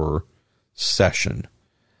simulator session.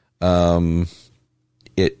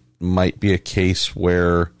 It might be a case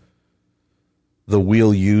where the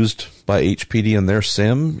wheel used by HPD in their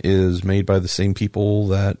sim is made by the same people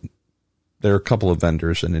that there are a couple of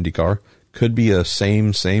vendors in IndyCar. Could be a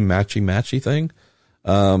same matchy thing.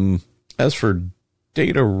 As for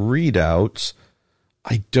data readouts,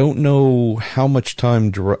 I don't know how much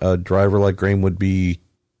time a driver like Graham would be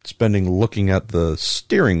spending looking at the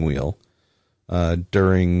steering wheel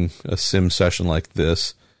during a sim session like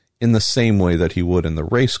this in the same way that he would in the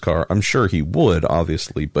race car. I'm sure he would,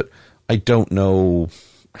 obviously, but I don't know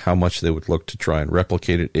how much they would look to try and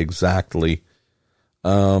replicate it exactly.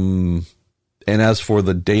 And as for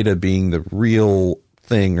the data being the real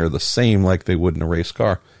thing or the same like they would in a race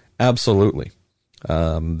car, absolutely.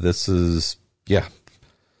 This is,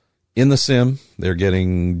 in the sim, they're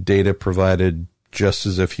getting data provided just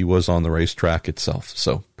as if he was on the racetrack itself.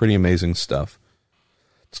 So pretty amazing stuff.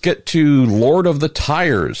 Let's get to Lord of the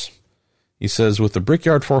Tires. He says, with the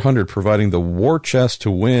Brickyard 400 providing the war chest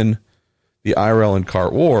to win the IRL and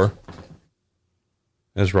kart war,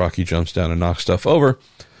 as Rocky jumps down and knocks stuff over,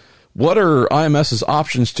 what are IMS's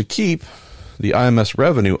options to keep the IMS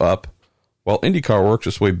revenue up while IndyCar works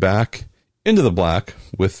its way back into the black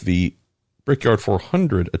with the Brickyard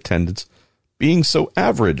 400 attendance being so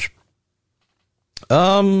average?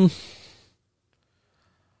 I'm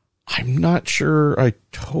not sure I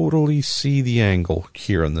totally see the angle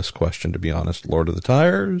here on this question, to be honest. Lord of the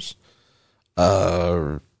Tires.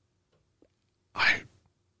 I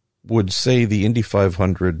would say the Indy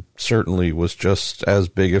 500 certainly was just as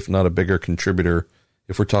big, if not a bigger contributor,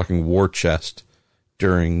 if we're talking war chest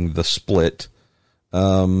during the split.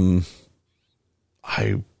 I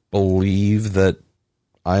believe that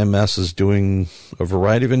IMS is doing a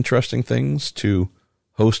variety of interesting things to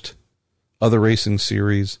host other racing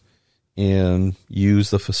series and use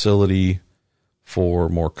the facility for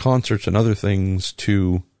more concerts and other things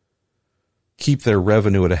to keep their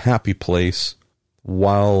revenue at a happy place,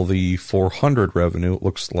 while the 400 revenue, it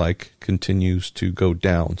looks like, continues to go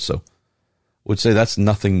down. So I would say that's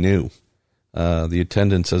nothing new. The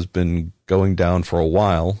attendance has been going down for a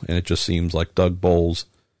while, and it just seems like Doug Bowles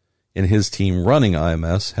and his team running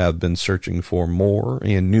IMS have been searching for more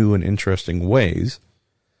and new and interesting ways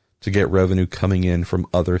to get revenue coming in from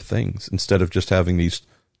other things, instead of just having these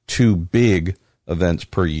two big events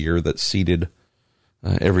per year that seeded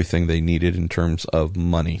everything they needed in terms of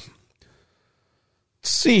money.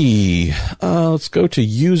 Let's see. Let's go to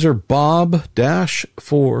user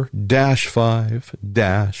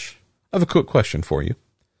Bob-4-5- I have a quick question for you.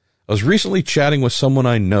 I was recently chatting with someone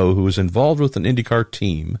I know who is involved with an IndyCar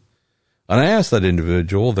team, and I asked that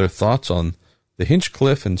individual their thoughts on the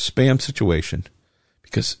Hinchcliffe and Spam situation,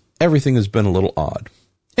 because everything has been a little odd,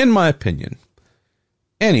 in my opinion.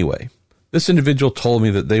 Anyway, this individual told me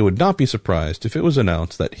that they would not be surprised if it was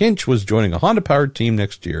announced that Hinch was joining a Honda-powered team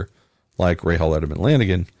next year, like Rahal, Letterman,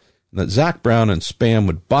 Lanigan, and that Zach Brown and Spam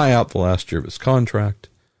would buy out the last year of his contract,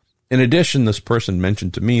 In addition, this person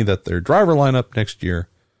mentioned to me that their driver lineup next year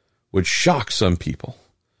would shock some people,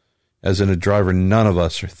 as in a driver none of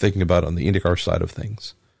us are thinking about on the IndyCar side of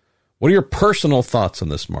things. What are your personal thoughts on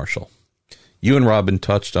this, Marshall? You and Robin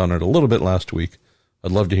touched on it a little bit last week.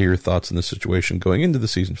 I'd love to hear your thoughts on this situation going into the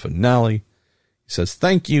season finale. He says,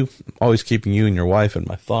 thank you. I'm always keeping you and your wife in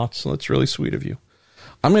my thoughts, so that's really sweet of you.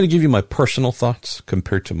 I'm going to give you my personal thoughts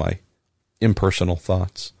compared to my impersonal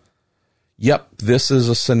thoughts. Yep, this is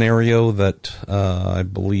a scenario that I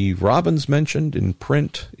believe Robin's mentioned in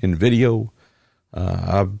print, in video.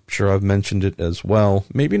 I'm sure I've mentioned it as well.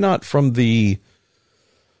 Maybe not from the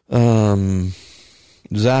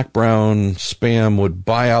Zach Brown spam would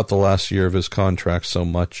buy out the last year of his contract so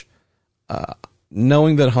much.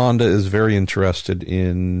 Knowing that Honda is very interested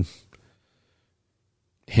in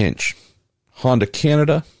Hinch. Honda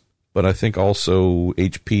Canada, but I think also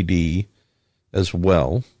HPD as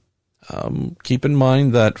well. Keep in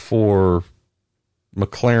mind that for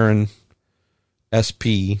McLaren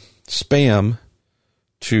SP spam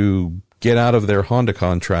to get out of their Honda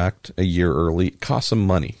contract a year early, it cost them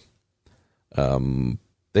money.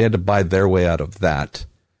 They had to buy their way out of that.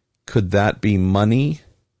 Could that be money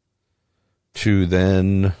to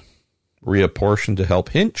then reapportion to help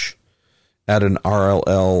Hinch at an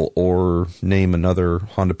RLL or name another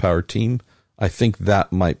Honda powered team? I think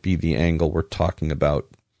that might be the angle we're talking about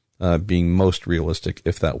being most realistic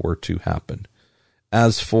if that were to happen.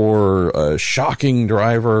 As for a shocking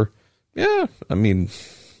driver, yeah, I mean,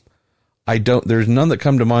 there's none that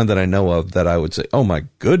come to mind that I know of that I would say, oh my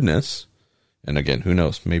goodness. And again, who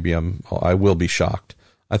knows? Maybe I will be shocked.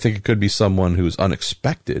 I think it could be someone who's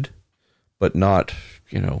unexpected, but not,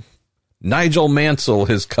 Nigel Mansell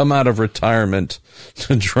has come out of retirement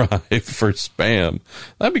to drive for spam.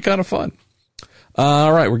 That'd be kind of fun.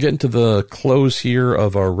 All right, we're getting to the close here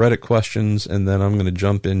of our Reddit questions, and then I'm going to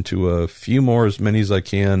jump into a few more, as many as I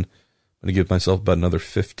can. I'm going to give myself about another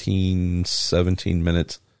 15, 17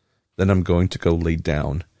 minutes. Then I'm going to go lay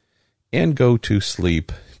down and go to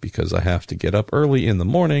sleep because I have to get up early in the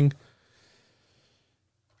morning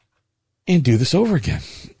and do this over again.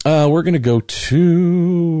 We're going to go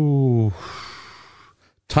to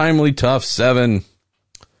Timely Tough 7.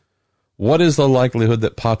 What is the likelihood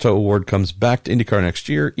that Pato Award comes back to IndyCar next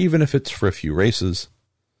year, even if it's for a few races?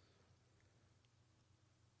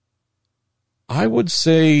 I would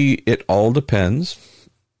say it all depends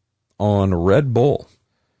on Red Bull,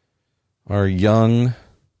 our young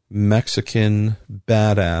Mexican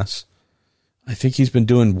badass. I think he's been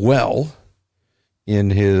doing well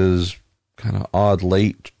in his kind of odd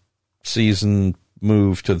late season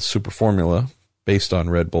move to the Super Formula based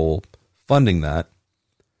on Red Bull funding that.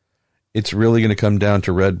 It's really going to come down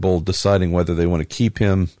to Red Bull deciding whether they want to keep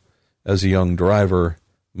him as a young driver,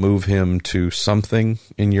 move him to something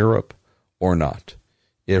in Europe, or not.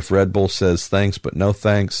 If Red Bull says thanks but no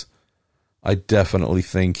thanks, I definitely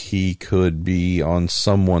think he could be on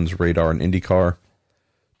someone's radar in IndyCar.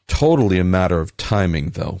 Totally a matter of timing,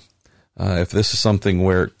 though. If this is something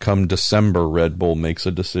where come December Red Bull makes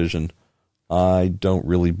a decision, I don't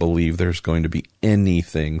really believe there's going to be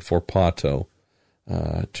anything for Pato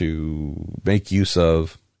to make use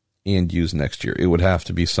of and use next year. It would have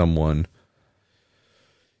to be someone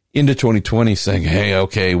into 2020 saying, hey,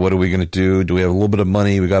 okay, what are we going to do? Do we have a little bit of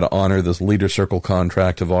money? We got to honor this leader circle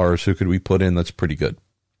contract of ours. Who could we put in that's pretty good?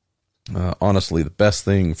 Honestly, the best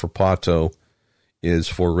thing for Pato is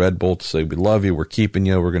for Red Bull to say, we love you, we're keeping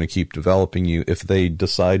you, we're going to keep developing you. If they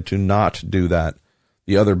decide to not do that,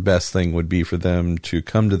 the other best thing would be for them to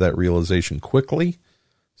come to that realization quickly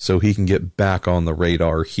so he can get back on the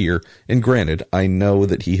radar here. And granted, I know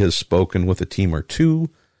that he has spoken with a team or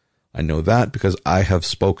two. I know that because I have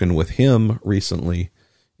spoken with him recently,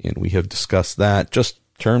 and we have discussed that. Just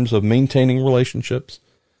in terms of maintaining relationships,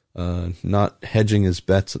 not hedging his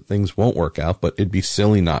bets that things won't work out, but it'd be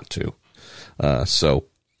silly not to. So,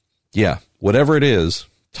 yeah, whatever it is,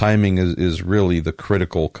 timing is really the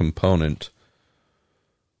critical component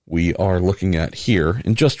we are looking at here.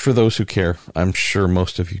 And just for those who care, I'm sure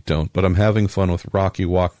most of you don't, but I'm having fun with Rocky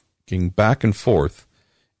walking back and forth,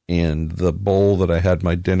 and the bowl that I had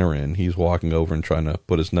my dinner in, he's walking over and trying to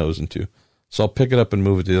put his nose into. So I'll pick it up and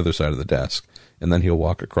move it to the other side of the desk, and then he'll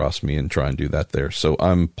walk across me and try and do that there. So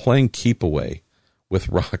I'm playing keep away with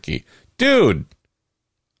Rocky. Dude,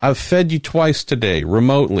 I've fed you twice today,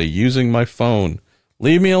 remotely, using my phone.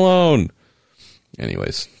 Leave me alone.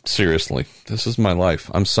 Anyways, seriously, this is my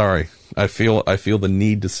life. I'm sorry. I feel the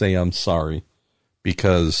need to say I'm sorry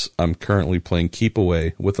because I'm currently playing keep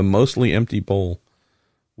away with a mostly empty bowl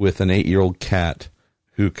with an 8-year-old cat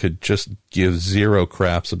who could just give zero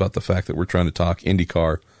craps about the fact that we're trying to talk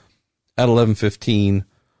IndyCar at 11:15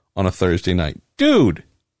 on a Thursday night. Dude,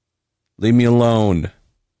 leave me alone.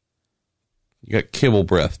 You got kibble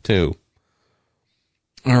breath, too.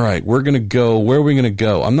 All right, we're going to go. Where are we going to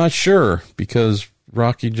go? I'm not sure because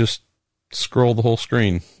Rocky just scrolled the whole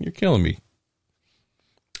screen. You're killing me.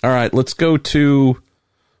 All right, let's go to...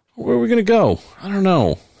 Where are we going to go? I don't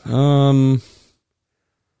know.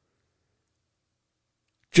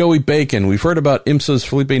 Joey Bacon. We've heard about IMSA's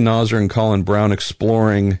Felipe Nasr and Colin Brown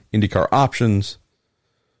exploring IndyCar options,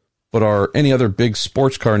 but are any other big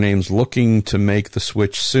sports car names looking to make the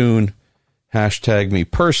switch soon? Hashtag me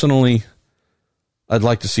personally. I'd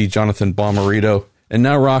like to see Jonathan Bomarito. And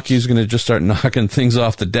now Rocky's going to just start knocking things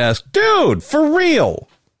off the desk. Dude, for real.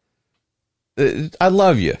 I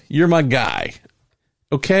love you. You're my guy.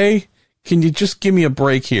 Okay? Can you just give me a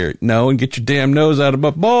break here? No, and get your damn nose out of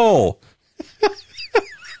my bowl.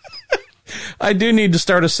 I do need to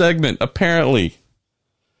start a segment, apparently.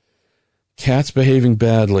 Cat's behaving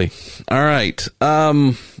badly. All right.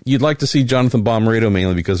 You'd like to see Jonathan Bomarito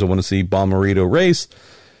mainly because I want to see Bomarito race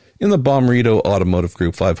in the Bomarito Automotive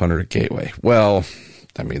Group 500 at Gateway. Well,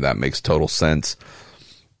 I mean, that makes total sense.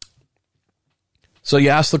 So you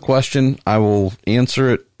asked the question. I will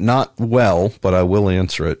answer it. Not well, but I will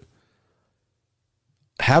answer it.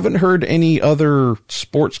 Haven't heard any other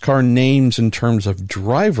sports car names in terms of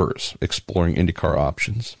drivers exploring IndyCar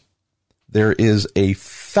options. There is a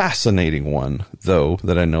fascinating one, though,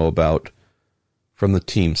 that I know about from the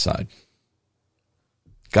team side.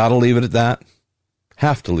 Gotta leave it at that.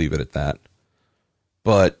 Have to leave it at that.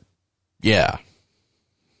 But, yeah.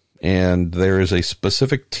 And there is a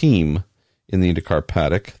specific team in the IndyCar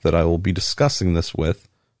paddock that I will be discussing this with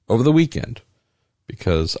over the weekend,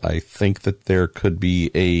 because I think that there could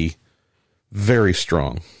be a very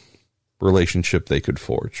strong relationship they could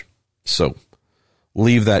forge. So,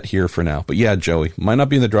 leave that here for now. But yeah, Joey, might not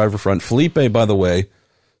be in the driver front. Felipe, by the way,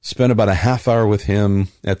 spent about a half hour with him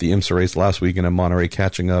at the IMSA race last weekend in Monterey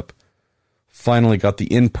catching up. Finally got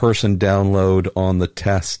the in-person download on the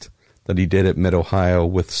test that he did at Mid-Ohio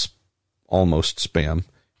with almost spam,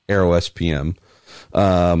 Aero SPM.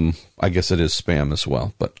 I guess it is spam as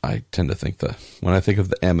well, but I tend to think when I think of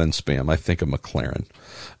the M in spam, I think of McLaren.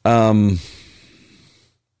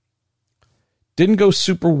 Didn't go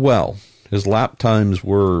super well. His lap times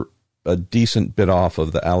were a decent bit off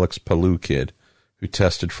of the Alex Palou kid who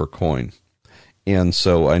tested for coin. And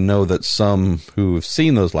so I know that some who have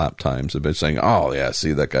seen those lap times have been saying, oh, yeah,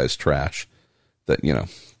 see, that guy's trash. That,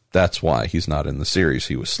 that's why he's not in the series.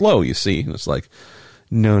 He was slow, you see. And it's like,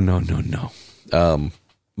 no.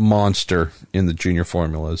 Monster in the junior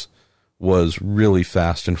formulas was really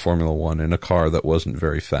fast in Formula One in a car that wasn't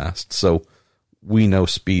very fast. So we know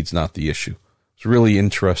speed's not the issue. It's really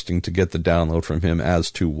interesting to get the download from him as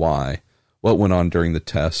to why, what went on during the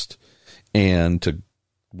test, and to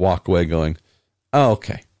walk away going, oh,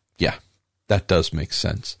 okay, yeah, that does make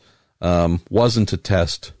sense. Wasn't a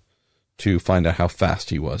test to find out how fast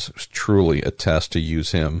he was. It was truly a test to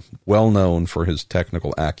use him, well known for his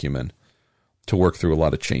technical acumen, to work through a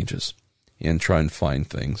lot of changes and try and find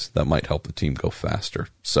things that might help the team go faster.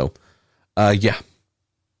 So, yeah,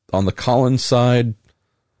 on the Collins side,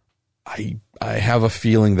 I have a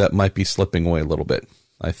feeling that might be slipping away a little bit.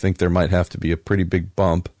 I think there might have to be a pretty big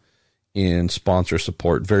bump in sponsor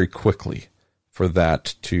support very quickly for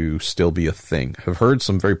that to still be a thing. I've heard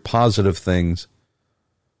some very positive things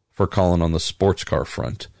for Colin on the sports car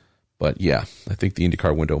front. But yeah, I think the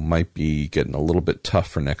IndyCar window might be getting a little bit tough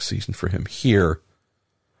for next season for him here.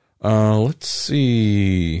 Let's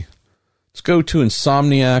see. Let's go to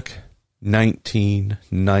Insomniac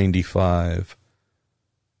 1995.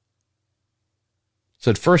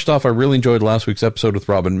 Said, first off, I really enjoyed last week's episode with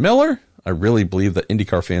Robin Miller. I really believe that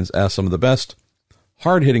IndyCar fans ask some of the best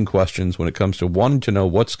hard-hitting questions when it comes to wanting to know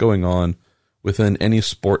what's going on within any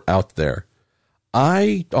sport out there.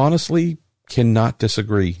 I honestly cannot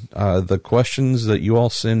disagree. The questions that you all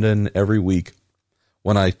send in every week,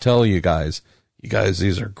 when I tell you guys,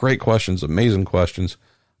 these are great questions, amazing questions.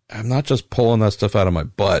 I'm not just pulling that stuff out of my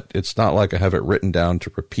butt. It's not like I have it written down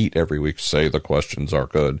to repeat every week, say the questions are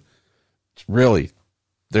good. It's really,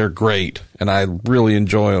 they're great, and I really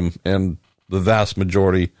enjoy them, and the vast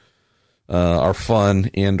majority are fun,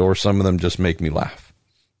 and or some of them just make me laugh.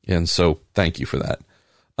 And so, thank you for that.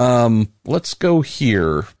 Let's go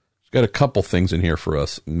here. Got a couple things in here for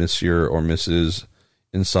us, Monsieur or Mrs.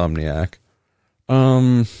 Insomniac.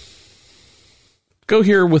 Go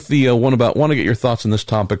here with the one about, want to get your thoughts on this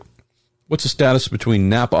topic. What's the status between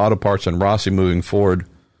Napa Auto Parts and Rossi moving forward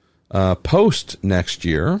post next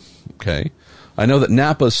year? Okay. I know that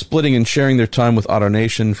Napa's splitting and sharing their time with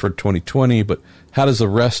AutoNation for 2020, but how does the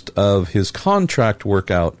rest of his contract work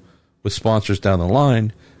out with sponsors down the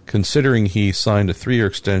line, considering he signed a 3-year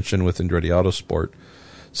extension with Andretti Autosport?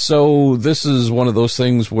 So this is one of those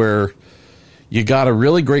things where you got a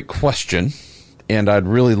really great question, and I'd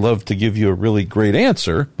really love to give you a really great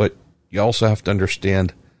answer, but you also have to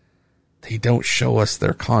understand they don't show us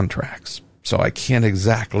their contracts. So I can't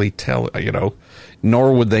exactly tell,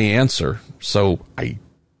 nor would they answer. So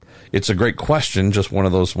it's a great question, just one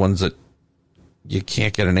of those ones that you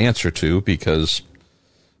can't get an answer to because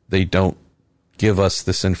they don't give us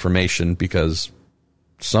this information, because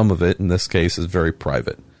some of it, in this case, is very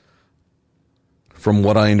private. From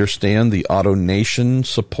what I understand, the AutoNation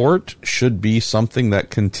support should be something that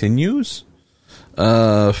continues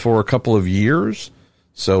for a couple of years.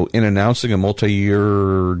 So in announcing a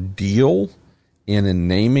multi-year deal and in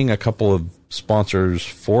naming a couple of sponsors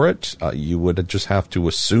for it, you would just have to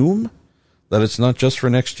assume that it's not just for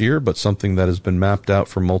next year, but something that has been mapped out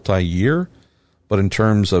for multi-year. But in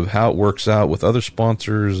terms of how it works out with other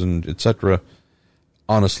sponsors and etc.,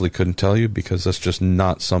 honestly couldn't tell you, because that's just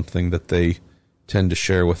not something that they tend to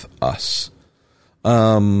share with us.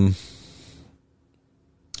 Let's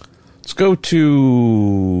go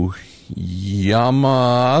to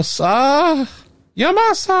Yamasa.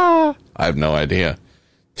 I have no idea.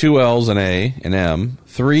 2 L's, an A, an M,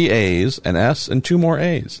 3 A's, an S, and 2 more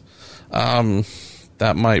A's.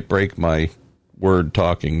 That might break my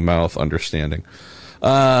word-talking mouth understanding.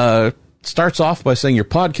 Starts off by saying, your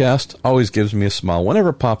podcast always gives me a smile whenever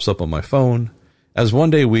it pops up on my phone, as one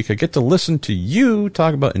day a week I get to listen to you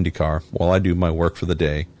talk about IndyCar while I do my work for the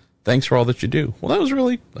day. Thanks for all that you do. Well, that was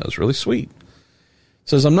really sweet.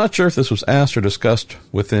 Says, I'm not sure if this was asked or discussed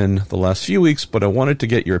within the last few weeks, but I wanted to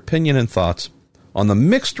get your opinion and thoughts on the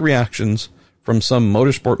mixed reactions from some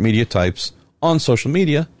motorsport media types on social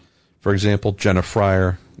media. For example, Jenna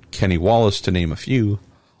Fryer, Kenny Wallace, to name a few,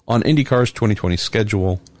 on IndyCar's 2020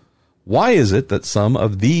 schedule. Why is it that some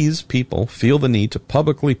of these people feel the need to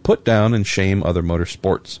publicly put down and shame other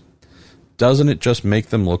motorsports? Doesn't it just make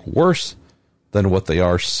them look worse than what they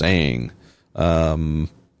are saying?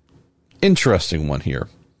 Interesting one here.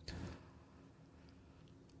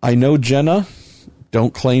 I know Jenna.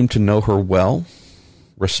 Don't claim to know her well.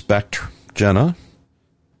 Respect Jenna.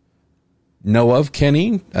 Know of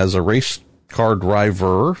Kenny as a race car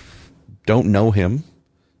driver. Don't know him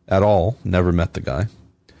at all. Never met the guy.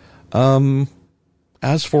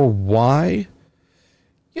 As for why,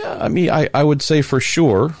 yeah, I mean, I would say for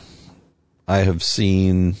sure I have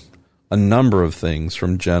seen a number of things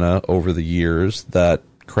from Jenna over the years that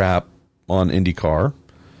crap on IndyCar.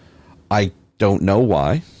 I don't know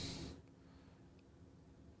why.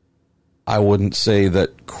 I wouldn't say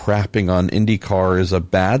that crapping on IndyCar is a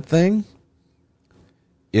bad thing.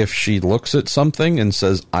 If she looks at something and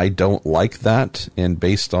says, I don't like that, and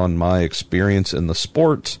based on my experience in the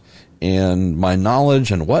sport and my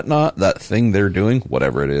knowledge and whatnot, that thing they're doing,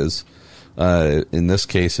 whatever it is, in this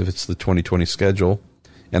case, if it's the 2020 schedule,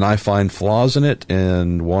 and I find flaws in it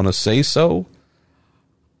and want to say so,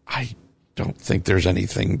 I don't think there's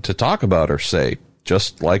anything to talk about or say.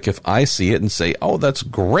 Just like if I see it and say, oh, that's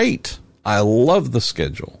great, I love the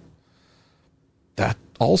schedule, that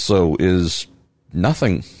also is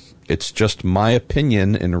nothing. It's just my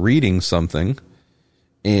opinion in reading something,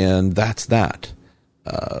 and that's that.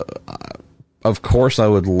 Of course, I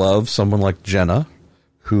would love someone like Jenna,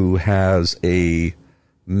 who has a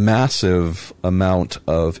massive amount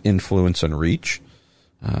of influence and reach,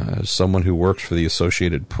 someone who works for the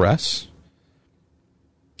Associated Press.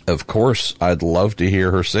 Of course, I'd love to hear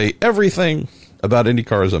her say everything about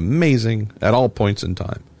IndyCar is amazing at all points in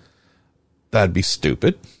time. That'd be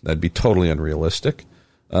stupid. That'd be totally unrealistic.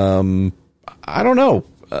 I don't know.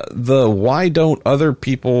 Why don't other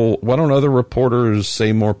reporters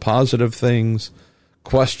say more positive things?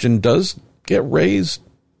 Question does get raised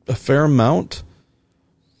a fair amount.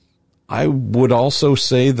 I would also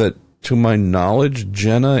say that, to my knowledge,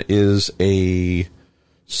 Jenna is a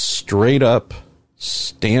straight up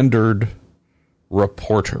standard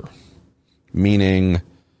reporter, meaning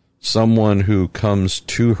someone who comes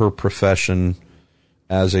to her profession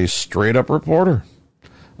as a straight-up reporter.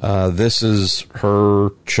 This is her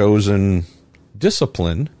chosen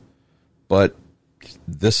discipline, but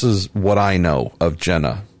this is what I know of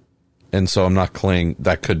Jenna, and so I'm not claiming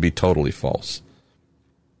that could be totally false.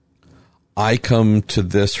 I come to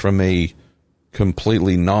this from a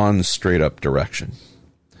completely non-straight-up direction.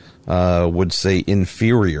 Would say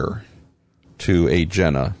inferior to a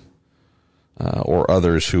Jenna, or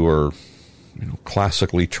others who are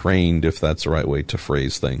classically trained, if that's the right way to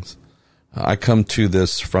phrase things. I come to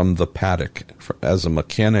this from the paddock, as a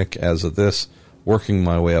mechanic, as a this, working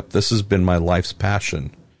my way up. This has been my life's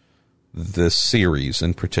passion, this series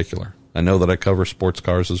in particular. I know that I cover sports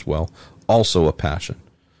cars as well, also a passion.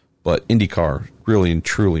 But IndyCar, really and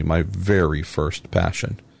truly, my very first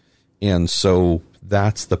passion. And so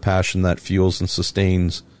that's the passion that fuels and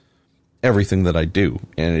sustains everything that I do.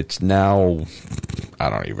 And it's now, I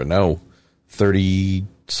don't even know,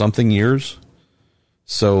 30-something years.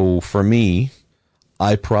 So for me,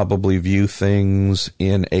 I probably view things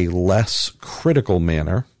in a less critical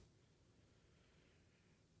manner.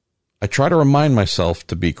 I try to remind myself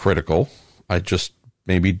to be critical. I just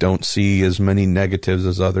maybe don't see as many negatives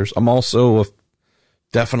as others. I'm also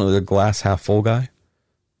definitely a glass half full guy.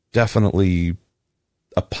 Definitely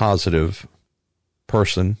a positive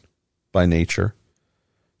person by nature.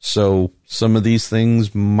 So some of these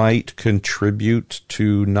things might contribute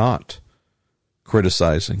to not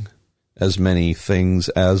criticizing as many things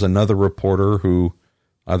as another reporter who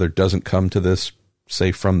either doesn't come to this,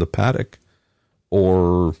 say, from the paddock,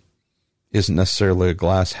 or isn't necessarily a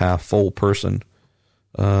glass half full person,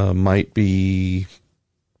 might be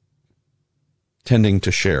tending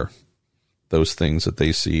to share those things that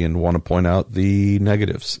they see and want to point out the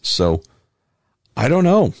negatives. So I don't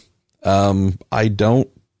know. I don't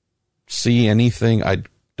see anything. I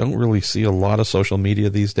don't really see a lot of social media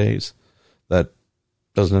these days that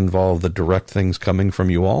doesn't involve the direct things coming from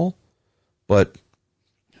you all. But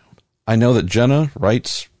I know that Jenna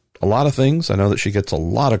writes a lot of things. I know that she gets a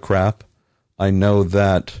lot of crap. I know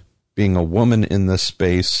that being a woman in this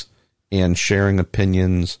space and sharing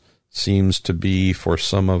opinions seems to be, for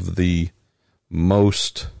some of the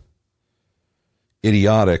most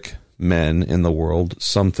idiotic men in the world,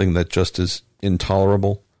 something that just is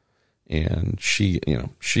intolerable. And she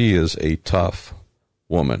is a tough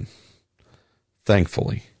woman.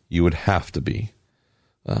 Thankfully, you would have to be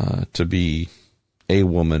a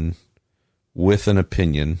woman with an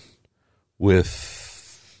opinion, with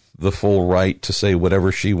the full right to say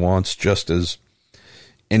whatever she wants, just as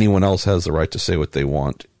anyone else has the right to say what they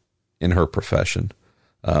want in her profession.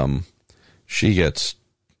 She gets,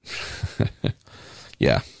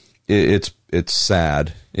 yeah, it's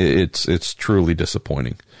sad. It's truly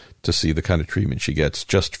disappointing to see the kind of treatment she gets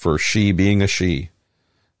just for she being a she.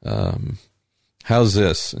 How's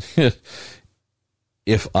this?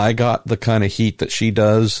 If I got the kind of heat that she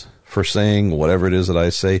does for saying whatever it is that I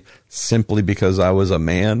say simply because I was a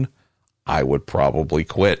man, I would probably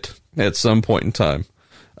quit at some point in time.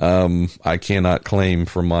 I cannot claim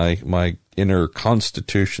for my inner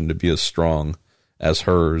constitution to be as strong as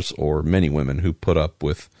hers or many women who put up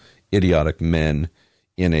with idiotic men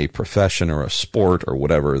in a profession or a sport or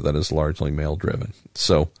whatever that is largely male driven.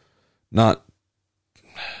 So not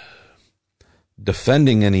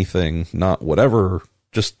defending anything, not whatever,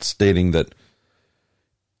 just stating that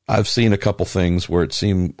I've seen a couple things where it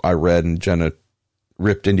seemed I read and Jenna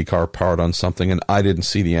ripped IndyCar apart on something and I didn't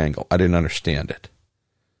see the angle. I didn't understand it.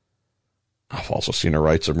 I've also seen her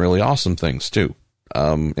write some really awesome things too.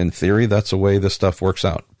 In theory, that's the way this stuff works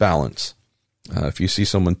out. Balance. If you see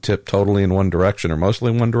someone tip totally in one direction or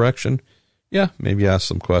mostly in one direction, yeah, maybe ask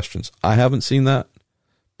some questions. I haven't seen that,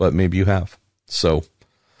 but maybe you have. So,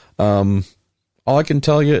 all I can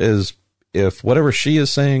tell you is if whatever she is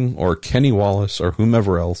saying, or Kenny Wallace or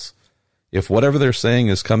whomever else, if whatever they're saying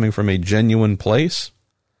is coming from a genuine place,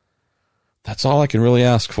 that's all I can really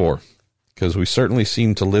ask for. Because we certainly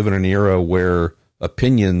seem to live in an era where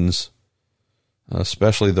opinions,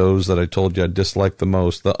 especially those that I told you I dislike the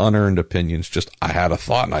most, the unearned opinions, just I had a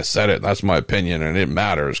thought and I said it, that's my opinion and it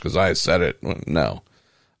matters because I said it. No.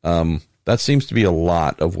 That seems to be a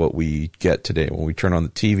lot of what we get today when we turn on the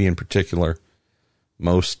TV in particular.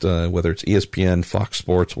 Most, whether it's ESPN, Fox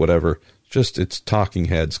Sports, whatever, it's talking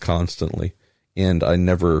heads constantly. And I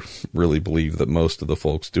never really believe that most of the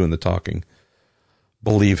folks doing the talking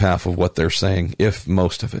believe half of what they're saying, if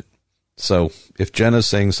most of it. So if Jenna's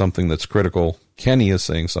saying something that's critical, Kenny is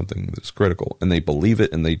saying something that's critical, and they believe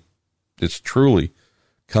it, and it's truly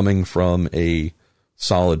coming from a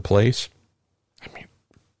solid place, I mean,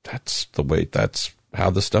 that's how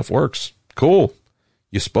this stuff works. Cool.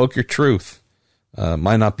 You spoke your truth.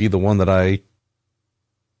 Might not be the one that I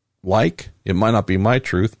like. It might not be my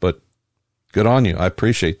truth, but good on you. I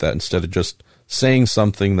appreciate that, instead of just saying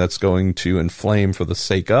something that's going to inflame for the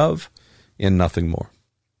sake of and nothing more.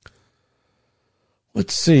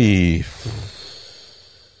 Let's see.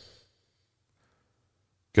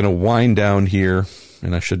 Going to wind down here,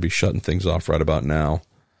 and I should be shutting things off right about now.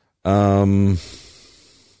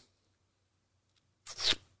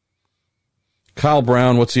 Kyle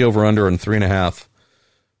Brown, what's the over-under on 3.5?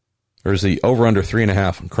 There's the over-under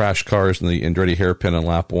 3.5 on crash cars in the Andretti hairpin on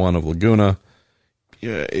lap 1 of Laguna.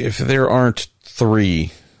 If there aren't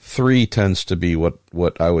three tends to be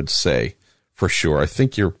what I would say for sure. I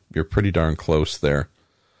think you're pretty darn close there.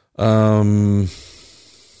 Jameen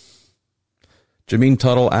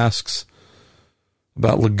Tuttle asks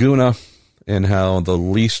about Laguna and how the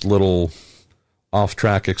least little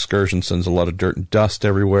off-track excursion sends a lot of dirt and dust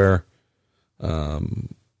everywhere. Are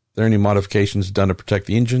there any modifications done to protect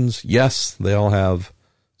the engines? Yes, they all have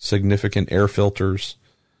significant air filters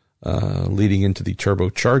leading into the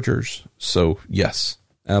turbochargers. So, yes,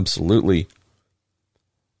 absolutely.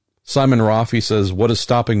 Simon Rafi says, what is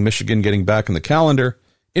stopping Michigan getting back in the calendar?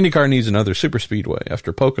 IndyCar needs another superspeedway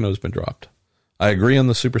after Pocono's been dropped. I agree on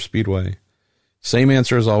the superspeedway. Same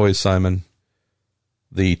answer as always, Simon.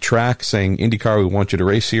 The track saying, IndyCar, we want you to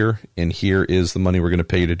race here, and here is the money we're going to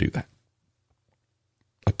pay you to do that.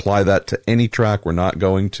 Apply that to any track we're not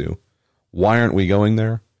going to. Why aren't we going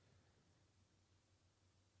there?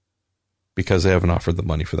 Because they haven't offered the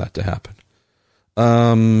money for that to happen.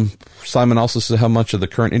 Simon also says how much of the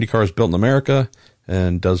current IndyCar is built in America,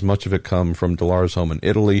 and does much of it come from Dallar's home in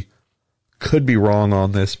Italy? Could be wrong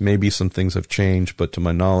on this. Maybe some things have changed, but to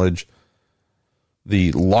my knowledge,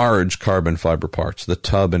 the large carbon fiber parts, the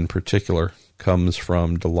tub in particular, comes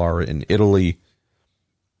from Dallara in Italy.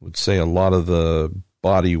 I would say a lot of the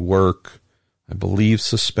body work, I believe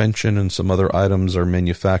suspension and some other items are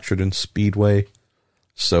manufactured in Speedway.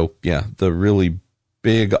 So, yeah, the really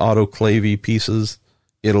big autoclavy pieces,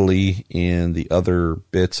 Italy, and the other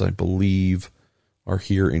bits, I believe, are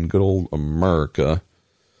here in good old America.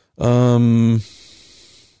 Don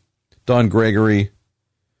Gregory,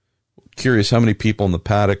 curious how many people in the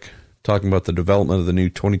paddock talking about the development of the new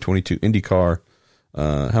 2022 IndyCar.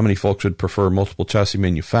 How many folks would prefer multiple chassis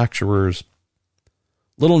manufacturers?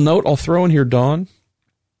 Little note I'll throw in here, Don.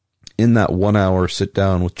 In that 1 hour sit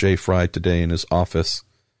down with Jay Fry today in his office,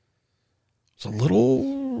 I was a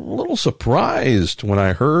little surprised when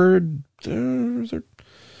I heard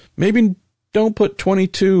maybe don't put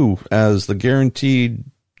 22 as the guaranteed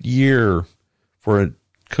year for a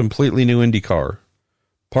completely new IndyCar.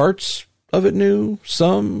 Parts of it new,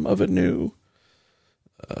 some of it new.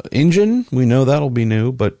 Engine, we know that'll be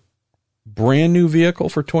new, but brand new vehicle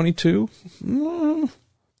for 22?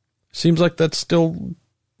 Seems like that's still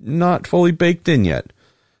not fully baked in yet.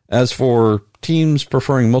 As for teams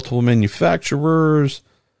preferring multiple manufacturers,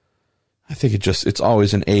 I think it's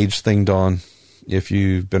always an age thing, Don. If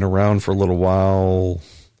you've been around for a little while,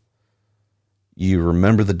 you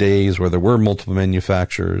remember the days where there were multiple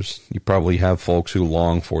manufacturers. You probably have folks who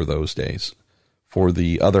long for those days. For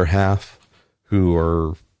the other half who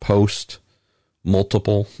are post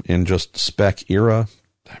multiple in just spec era,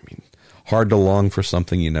 I mean, hard to long for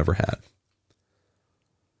something you never had.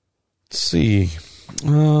 Let's see.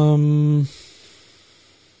 Greg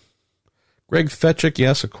Fetchick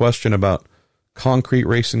asks a question about concrete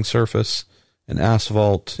racing surface and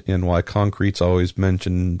asphalt and why concrete's always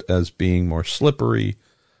mentioned as being more slippery.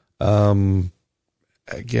 Again,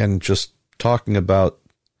 just talking about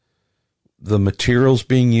the materials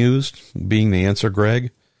being used being the answer,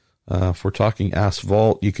 Greg. If we're talking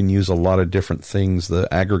asphalt, you can use a lot of different things. The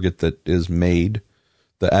aggregate that is made,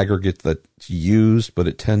 the aggregate that's used, but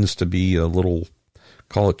it tends to be a little,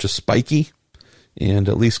 call it just spiky. And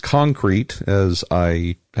at least concrete, as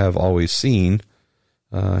I have always seen,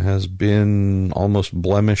 has been almost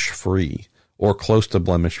blemish-free or close to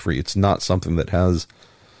blemish-free. It's not something that has,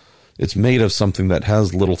 it's made of something that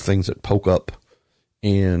has little things that poke up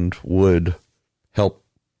and would help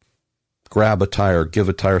grab a tire, give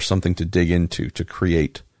a tire something to dig into to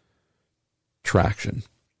create traction.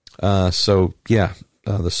 So, yeah,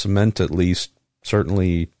 the cement at least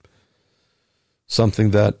certainly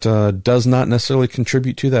something that does not necessarily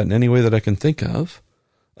contribute to that in any way that I can think of.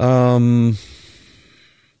 Paolo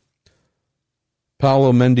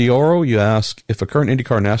Mendioro, you ask, if a current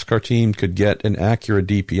IndyCar NASCAR team could get an Acura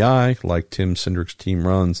DPI like Tim Cindric's team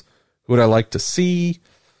runs, who would I like to see?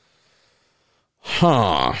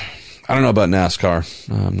 I don't know about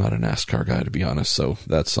NASCAR. I'm not a NASCAR guy, to be honest, so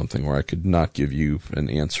that's something where I could not give you an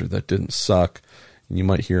answer that didn't suck. And you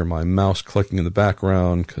might hear my mouse clicking in the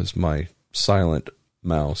background because my silent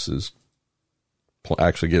mouse is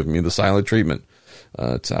actually giving me the silent treatment.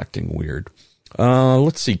 It's acting weird.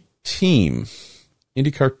 Let's see. Team.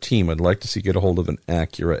 IndyCar team. I'd like to see get a hold of an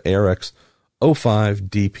Acura ARX 05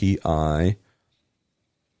 DPI.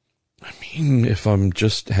 I mean, if I'm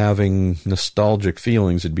just having nostalgic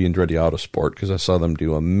feelings, it'd be Andretti Autosport because I saw them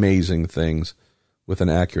do amazing things with an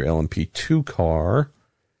Acura LMP2 car.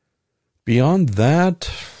 Beyond that,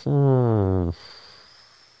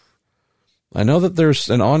 I know that there's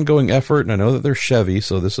an ongoing effort, and I know that there's Chevy,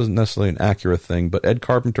 so this isn't necessarily an Acura thing, but Ed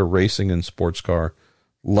Carpenter Racing and Sports Car,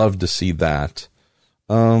 love to see that.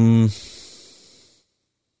 Boy,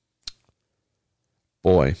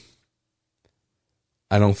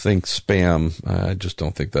 I don't think spam, I just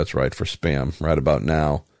don't think that's right for spam right about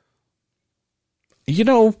now. You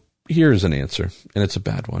know, here's an answer, and it's a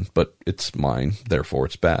bad one, but it's mine, therefore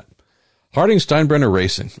it's bad. Harding Steinbrenner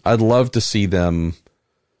Racing, I'd love to see them.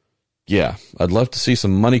 Yeah, I'd love to see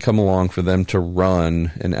some money come along for them to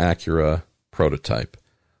run an Acura prototype.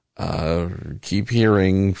 Keep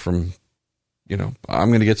hearing from, I'm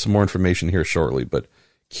going to get some more information here shortly, but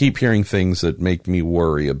keep hearing things that make me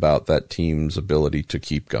worry about that team's ability to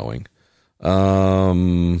keep going.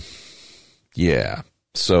 Yeah,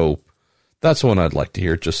 so that's one I'd like to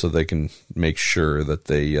hear, just so they can make sure that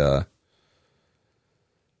they are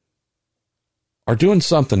doing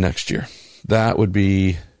something next year. That would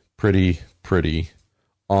be pretty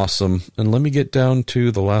awesome. And let me get down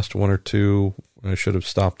to the last one or two. I should have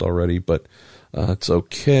stopped already, but it's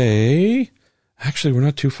okay. Actually, we're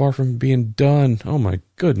not too far from being done. Oh my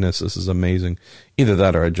goodness, this is amazing. Either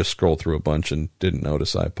that or I just scrolled through a bunch and didn't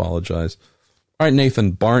notice. I apologize. All right,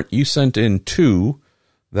 Nathan Barnt, you sent in two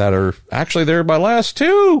that are actually they're my last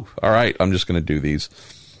two. All right, I'm just going to do these.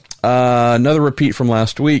 Another repeat from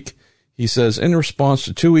last week. He says, in response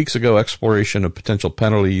to 2 weeks ago exploration of potential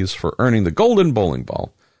penalties for earning the golden bowling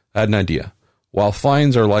ball, I had an idea. While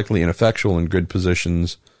fines are likely ineffectual in grid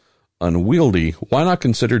positions, unwieldy, why not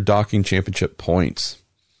consider docking championship points?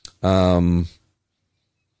 You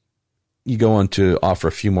go on to offer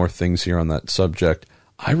a few more things here on that subject.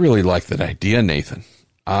 I really like that idea, Nathan.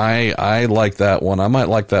 I like that one. I might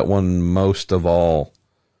like that one most of all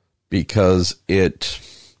because it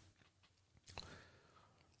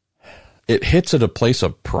hits at a place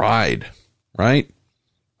of pride, right?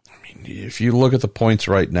 I mean, if you look at the points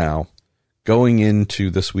right now, going into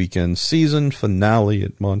this weekend's season finale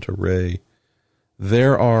at Monterey,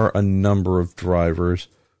 there are a number of drivers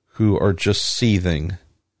who are just seething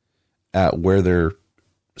at where they're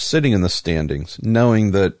sitting in the standings,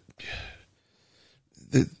 knowing that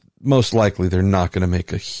most likely they're not going to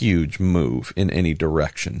make a huge move in any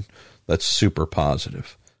direction that's super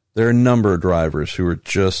positive. There are a number of drivers who are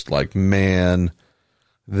just like, man,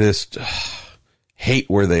 this hate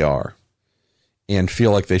where they are and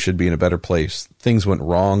feel like they should be in a better place. Things went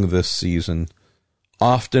wrong this season.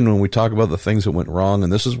 Often when we talk about the things that went wrong,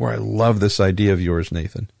 and this is where I love this idea of yours,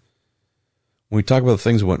 Nathan. When we talk about the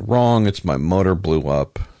things that went wrong, it's my motor blew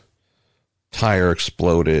up, tire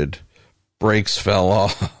exploded, brakes fell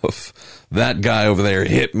off, that guy over there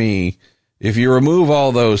hit me. If you remove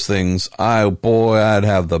all those things, I'd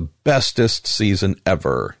have the bestest season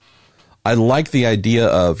ever. I like the idea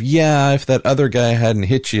of, if that other guy hadn't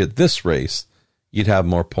hit you at this race, you'd have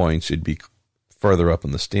more points. You'd be further up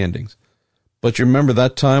in the standings. But you remember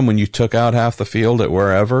that time when you took out half the field at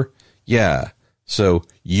wherever? Yeah. So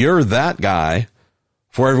you're that guy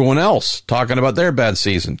for everyone else talking about their bad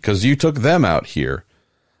season because you took them out here.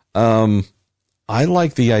 I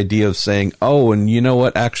like the idea of saying, oh, and you know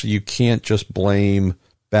what? Actually, you can't just blame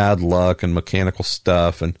bad luck and mechanical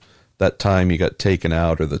stuff and that time you got taken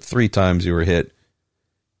out or the 3 times you were hit.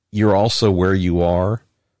 You're also where you are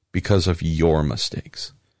because of your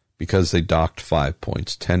mistakes, because they docked 5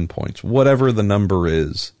 points, 10 points, whatever the number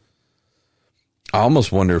is. I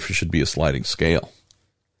almost wonder if it should be a sliding scale.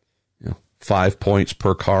 5 points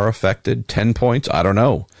per car affected, 10 points, I don't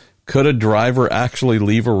know. Could a driver actually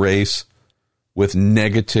leave a race with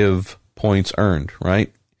negative points earned,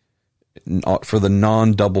 right? For the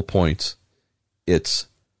non-double points, it's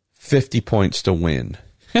 50 points to win.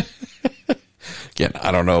 Again,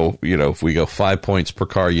 I don't know, if we go 5 points per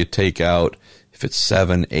car you take out, if it's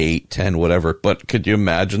 7, 8, 10, whatever. But could you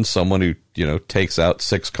imagine someone who, takes out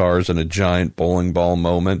 6 cars in a giant bowling ball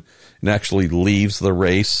moment and actually leaves the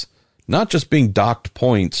race, not just being docked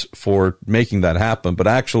points for making that happen, but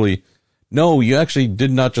actually, no, you actually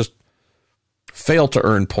did not just fail to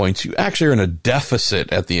earn points. You actually are in a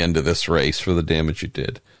deficit at the end of this race for the damage you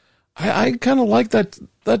did. I kind of like that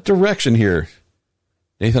direction here,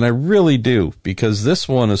 Nathan. I really do, because this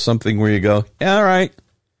one is something where you go, yeah, all right.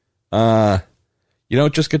 You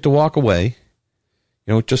don't just get to walk away.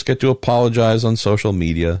 You don't just get to apologize on social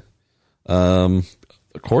media. Of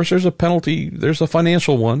course, there's a penalty. There's a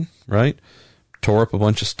financial one, right? Tore up a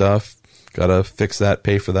bunch of stuff. Got to fix that,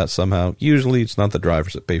 pay for that somehow. Usually it's not the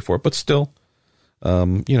drivers that pay for it, but still.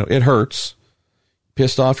 It hurts.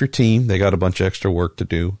 Pissed off your team. They got a bunch of extra work to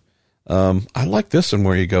do. I like this one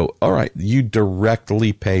where you go, all right, you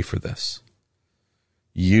directly pay for this.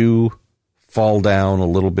 You fall down a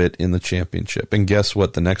little bit in the championship. And guess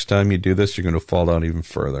what? The next time you do this, you're going to fall down even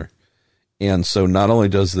further. And so not only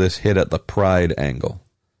does this hit at the pride angle,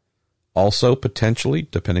 also potentially,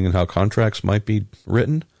 depending on how contracts might be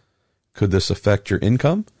written, could this affect your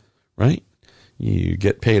income, right? You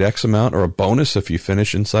get paid X amount or a bonus if you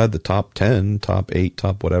finish inside the top 10, top 8,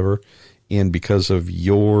 top whatever. And because of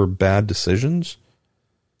your bad decisions,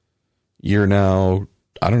 you're now,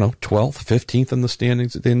 I don't know, 12th, 15th in the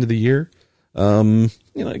standings at the end of the year.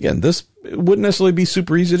 Again, this wouldn't necessarily be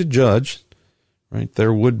super easy to judge, right?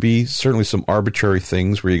 There would be certainly some arbitrary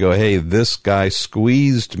things where you go, hey, this guy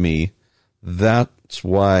squeezed me. That's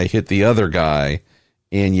why I hit the other guy.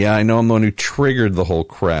 And yeah, I know I'm the one who triggered the whole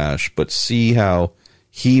crash, but see how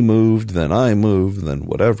he moved, then I moved, then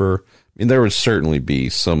whatever. I mean, there would certainly be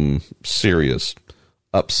some serious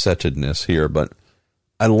upsettedness here, but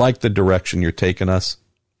I like the direction you're taking us.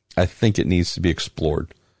 I think it needs to be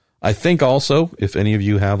explored. I think also, if any of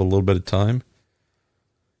you have a little bit of time,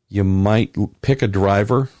 you might pick a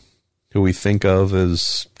driver who we think of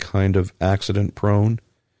as kind of accident prone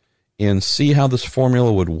and see how this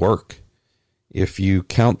formula would work. If you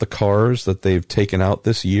count the cars that they've taken out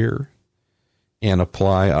this year and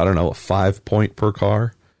apply, I don't know, a 5-point per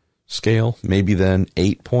car scale, maybe then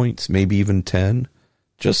 8 points, maybe even 10,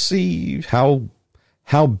 just see how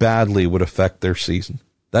badly it would affect their season.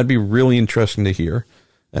 That'd be really interesting to hear.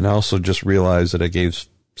 And I also just realized that I gave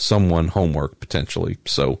someone homework potentially.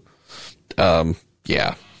 So,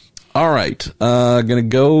 yeah. All right. Going to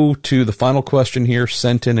go to the final question here,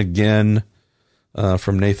 sent in again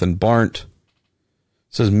from Nathan Barnt.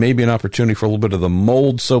 Says maybe an opportunity for a little bit of the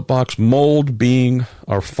Mold soapbox. Mold being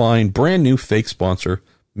our fine, brand new fake sponsor,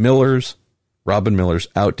 Robin Miller's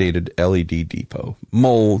outdated LED depot.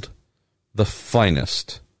 Mold, the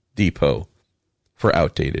finest depot for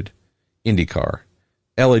outdated IndyCar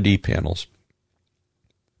LED panels.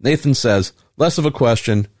 Nathan says, less of a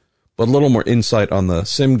question, but a little more insight on the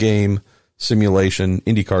sim game, simulation,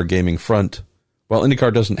 IndyCar gaming front. While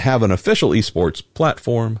IndyCar doesn't have an official esports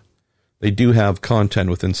platform, they do have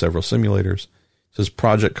content within several simulators. It says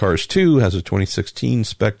Project Cars 2 has a 2016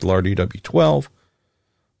 spec RDW12.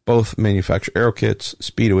 Both manufacture aero kits,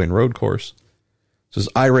 speedway and road course. It says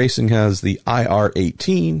iRacing has the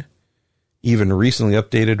IR18, even recently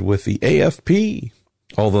updated with the AFP.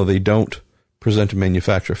 Although they don't present a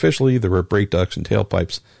manufacturer officially, the rear brake ducts and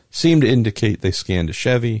tailpipes seem to indicate they scanned a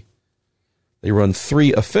Chevy. They run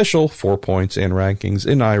 3 official 4 points and rankings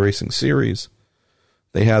in iRacing series.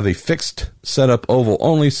 They have a fixed setup oval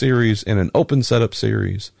only series and an open setup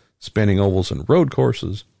series spanning ovals and road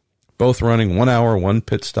courses, both running 1 hour, 1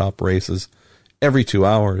 pit stop races every 2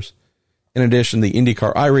 hours. In addition, the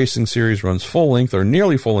IndyCar iRacing series runs full length or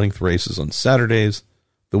nearly full length races on Saturdays,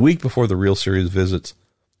 the week before the real series visits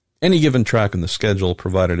any given track in the schedule,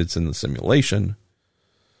 provided it's in the simulation.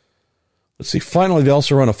 Let's see. Finally, they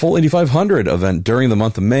also run a full Indy 500 event during the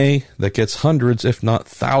month of May that gets hundreds, if not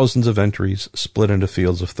thousands, of entries split into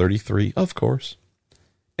fields of 33, of course.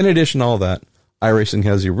 In addition to all that, iRacing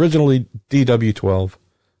has the originally DW12,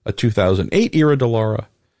 a 2008 era Dallara,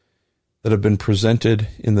 that have been present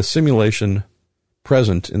in the simulation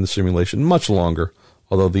much longer,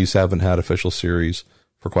 although these haven't had official series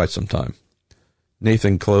for quite some time.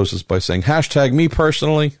 Nathan closes by saying, hashtag me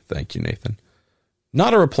personally. Thank you, Nathan.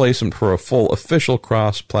 Not a replacement for a full official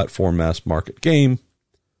cross-platform mass market game,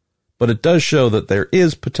 but it does show that there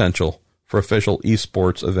is potential for official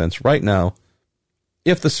esports events right now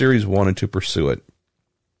if the series wanted to pursue it.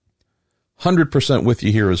 100% with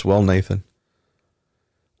you here as well, Nathan.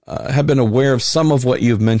 I have been aware of some of what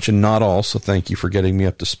you've mentioned, not all, so thank you for getting me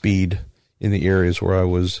up to speed in the areas where I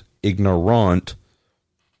was ignorant.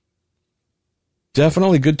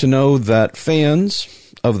 Definitely good to know that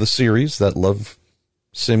fans of the series that love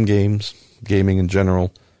sim games, gaming in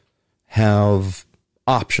general, have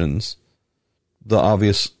options. The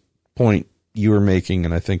obvious point you were making,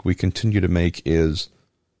 and I think we continue to make, is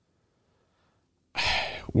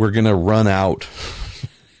we're going to run out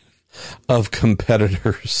of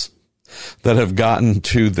competitors that have gotten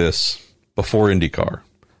to this before IndyCar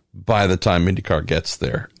by the time IndyCar gets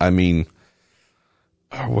there. I mean,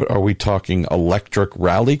 are we talking electric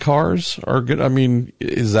rally cars? Are good? I mean,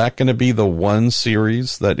 is that going to be the one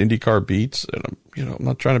series that IndyCar beats? And I'm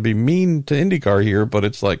not trying to be mean to IndyCar here, but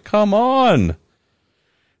it's like, come on.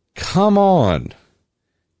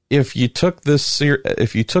 If you took this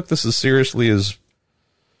as seriously as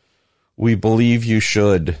we believe you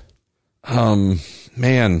should,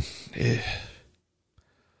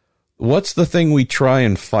 what's the thing we try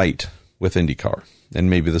and fight with IndyCar? And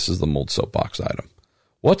maybe this is the Mold soapbox item.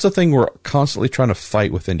 What's the thing we're constantly trying to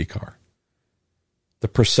fight with IndyCar? The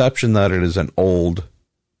perception that it is an old,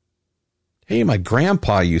 hey, my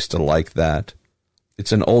grandpa used to like that.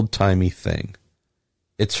 It's an old-timey thing.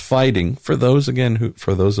 It's fighting for those, again,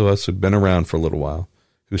 for those of us who've been around for a little while,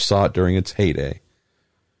 who saw it during its heyday,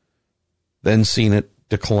 then seen it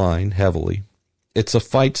decline heavily. It's a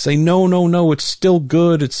fight to say, no, it's still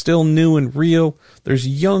good. It's still new and real. There's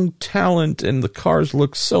young talent and the cars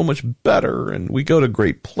look so much better and we go to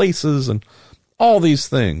great places and all these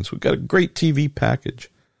things. We've got a great TV package.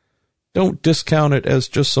 Don't discount it as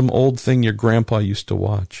just some old thing your grandpa used to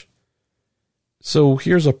watch. So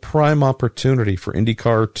here's a prime opportunity for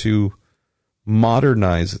IndyCar to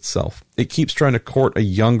modernize itself. It keeps trying to court a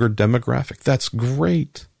younger demographic. That's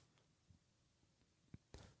great.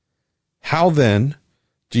 How then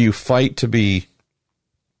do you fight to be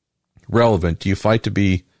relevant? Do you fight to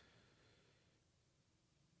be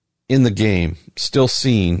in the game, still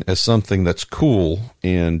seen as something that's cool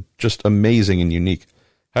and just amazing and unique?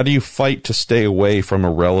 How do you fight to stay away from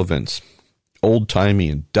irrelevance? Old-timey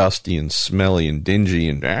and dusty and smelly and dingy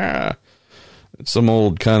and some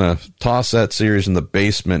old kind of toss-that series in the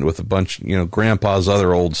basement with a bunch, grandpa's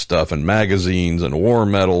other old stuff and magazines and war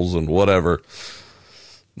medals and whatever.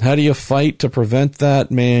 How do you fight to prevent that?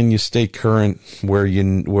 Man, you stay current where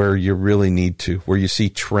you really need to, where you see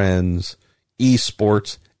trends.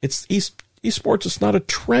 Esports. Esports is not a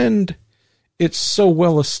trend. It's so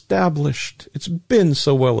well established. It's been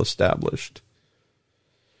so well established.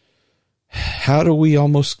 How do we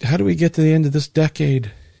get to the end of this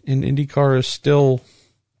decade and IndyCar is still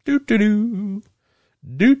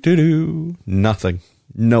nothing,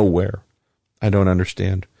 nowhere? I don't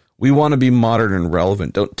understand. We want to be modern and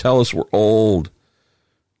relevant. Don't tell us we're old.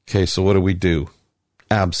 Okay, so what do?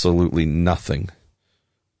 Absolutely nothing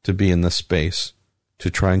to be in this space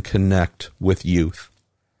to try and connect with youth.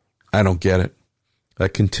 I don't get it. I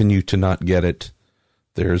continue to not get it.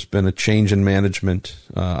 There's been a change in management.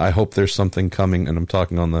 I hope there's something coming, and I'm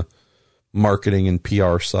talking on the marketing and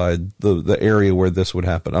PR side, the area where this would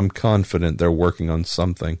happen. I'm confident they're working on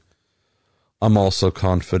something. I'm also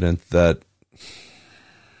confident that,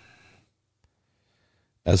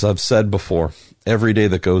 as I've said before, every day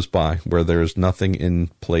that goes by where there's nothing in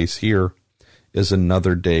place here is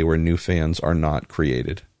another day where new fans are not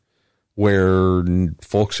created, where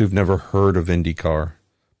folks who've never heard of IndyCar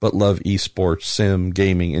but love esports, sim,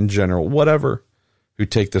 gaming in general, whatever, who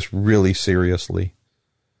take this really seriously,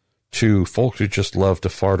 to folks who just love to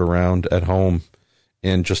fart around at home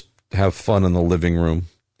and just have fun in the living room,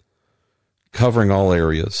 covering all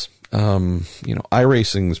areas.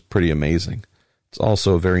 iRacing is pretty amazing. It's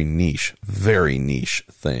also a very niche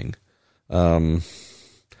thing.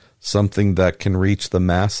 Something that can reach the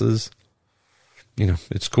masses.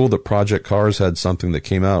 It's cool that Project Cars had something that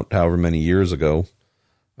came out however many years ago.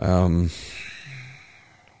 I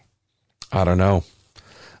don't know.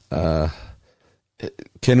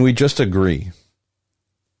 Can we just agree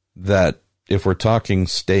that if we're talking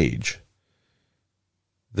stage,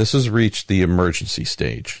 this has reached the emergency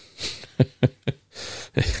stage?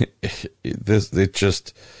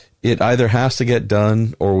 It either has to get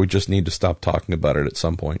done or we just need to stop talking about it at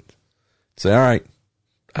some point. Say, all right,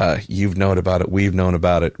 you've known about it. We've known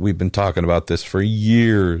about it. We've been talking about this for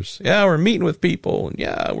years. Yeah, we're meeting with people and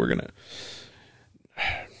yeah, we're going to.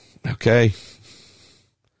 Okay.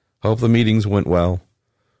 Hope the meetings went well.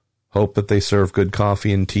 Hope that they serve good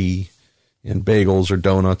coffee and tea and bagels or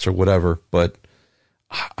donuts or whatever. But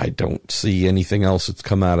I don't see anything else that's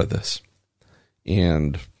come out of this.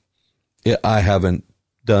 And I haven't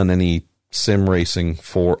done any sim racing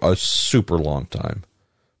for a super long time,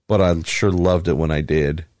 but I sure loved it when I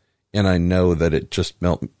did. And I know that it just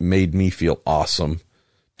made me feel awesome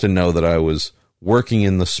to know that I was working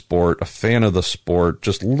in the sport, a fan of the sport,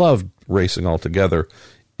 just loved racing altogether,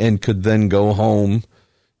 and could then go home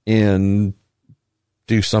and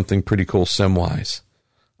do something pretty cool sim-wise.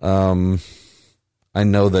 I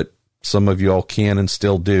know that some of you all can and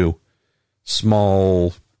still do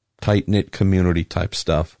small, tight-knit community type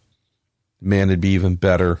stuff. Man, it'd be even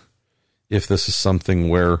better if this is something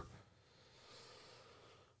where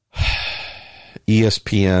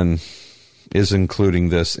ESPN is including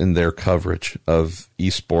this in their coverage of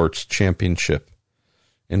esports championship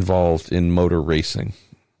involved in motor racing.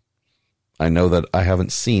 I know that I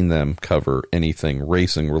haven't seen them cover anything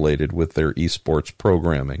racing related with their esports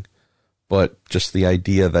programming, but just the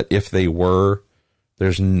idea that if they were,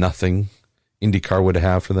 there's nothing IndyCar would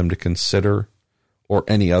have for them to consider, or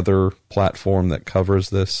any other platform that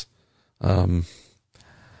covers this. I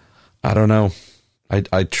don't know.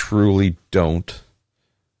 I truly don't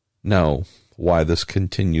know why this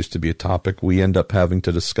continues to be a topic we end up having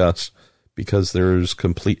to discuss because there's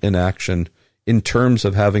complete inaction in terms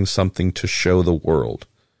of having something to show the world.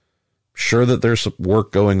 Sure that there's some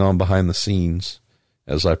work going on behind the scenes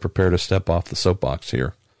as I prepare to step off the soapbox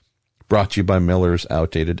here. Brought to you by Miller's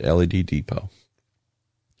Outdated LED Depot.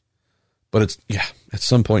 But it's, at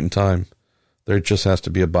some point in time, there just has to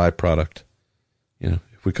be a byproduct.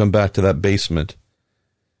 If we come back to that basement,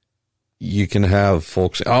 you can have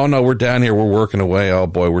folks say, oh no, we're down here, we're working away. Oh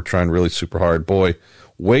boy, we're trying really super hard. Boy,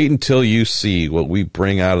 wait until you see what we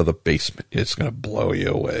bring out of the basement. It's going to blow you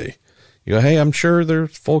away. You go, hey, I'm sure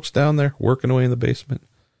there's folks down there working away in the basement,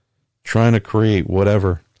 trying to create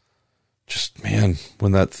whatever. Just, man,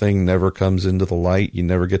 when that thing never comes into the light, you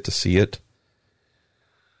never get to see it.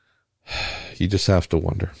 You just have to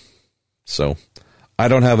wonder. So, I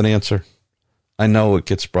don't have an answer. I know it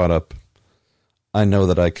gets brought up. I know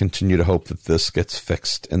that I continue to hope that this gets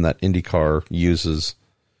fixed and that IndyCar uses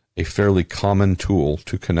a fairly common tool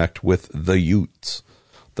to connect with the Utes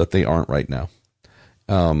that they aren't right now.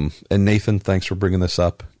 And Nathan, thanks for bringing this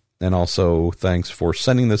up. And also thanks for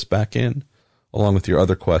sending this back in along with your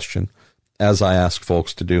other question, as I ask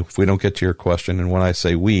folks to do. If we don't get to your question, and when I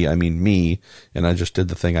say we, I mean me, and I just did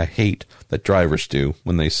the thing I hate that drivers do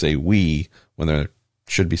when they say we, when they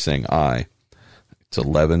should be saying I. It's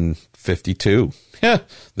 11:52. Yeah,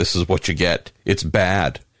 this is what you get. It's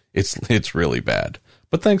bad. It's really bad.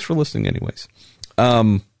 But thanks for listening anyways.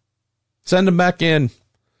 Send them back in.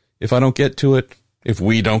 If I don't get to it, if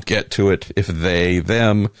we don't get to it, if they,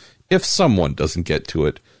 them, if someone doesn't get to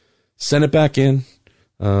it, send it back in.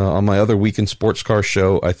 On my other Week in Sports Car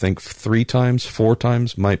show, I think 4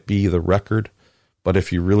 times might be the record. But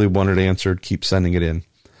if you really want it answered, keep sending it in.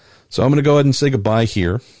 So I'm going to go ahead and say goodbye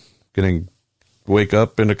here. Going to wake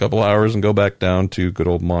up in a couple hours and go back down to good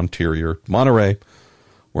old Monterey,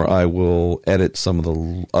 where I will edit some of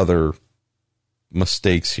the other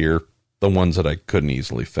mistakes here, the ones that I couldn't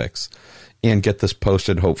easily fix, and get this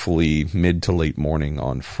posted hopefully mid to late morning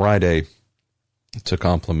on Friday to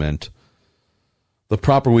complement the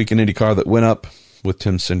proper Week in IndyCar that went up with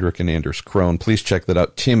Tim Cindric and Anders Krohn. Please check that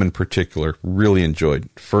out. Tim in particular really enjoyed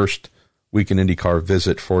first Week in IndyCar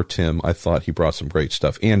visit for Tim. I thought he brought some great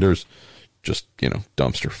stuff. Anders, just,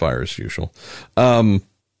 dumpster fire as usual.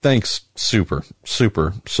 Thanks.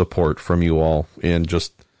 Super support from you all. And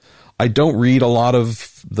just, I don't read a lot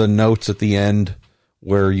of the notes at the end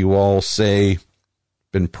where you all say,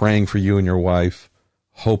 been praying for you and your wife,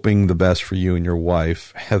 hoping the best for you and your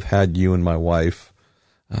wife, have had you and my wife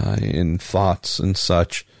in thoughts and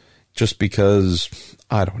such, just because,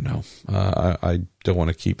 I don't know. I don't want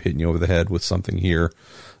to keep hitting you over the head with something here,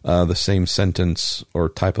 the same sentence or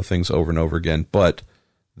type of things over and over again, but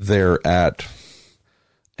they're at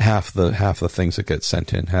half the things that get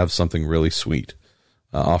sent in have something really sweet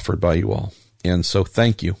offered by you all. And so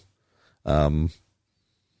thank you.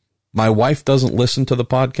 My wife doesn't listen to the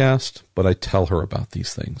podcast, but I tell her about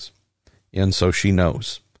these things. And so she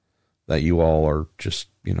knows that you all are just,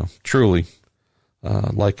 truly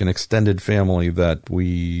like an extended family, that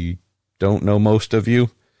we don't know most of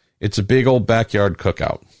you. It's a big old backyard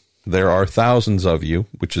cookout. There are thousands of you,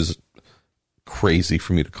 which is crazy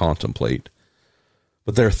for me to contemplate.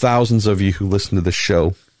 But there are thousands of you who listen to the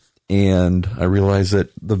show, and I realize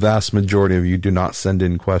that the vast majority of you do not send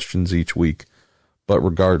in questions each week. But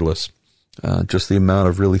regardless, just the amount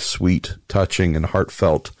of really sweet, touching, and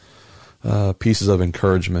heartfelt pieces of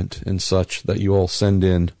encouragement and such that you all send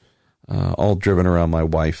in, all driven around my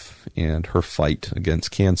wife and her fight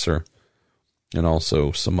against cancer, and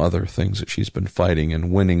also some other things that she's been fighting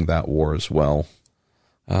and winning that war as well.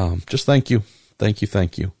 Just thank you. Thank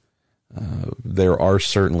you. There are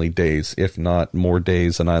certainly days, if not more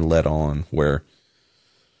days than I let on, where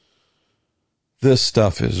this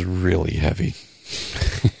stuff is really heavy.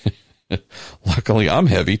 Luckily, I'm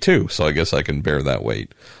heavy too, so I guess I can bear that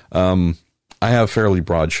weight. I have fairly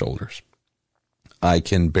broad shoulders. I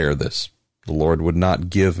can bear this. The Lord would not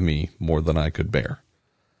give me more than I could bear.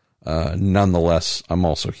 Nonetheless, I'm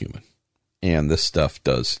also human. And this stuff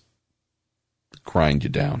does grind you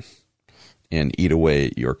down and eat away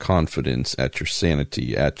at your confidence, at your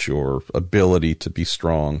sanity, at your ability to be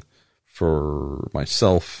strong for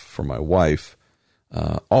myself, for my wife,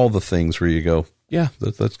 all the things where you go, yeah,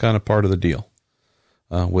 that's kind of part of the deal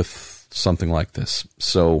with something like this.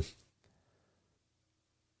 So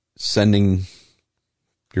sending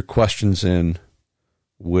your questions in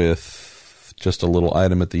with just a little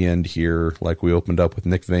item at the end here, like we opened up with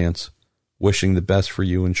Nick Vance, wishing the best for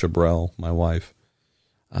you and Chabrel, my wife.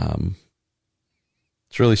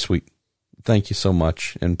 It's really sweet. Thank you so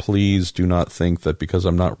much. And please do not think that because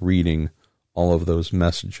I'm not reading all of those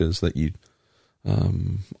messages that you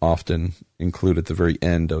often include at the very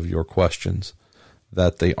end of your questions,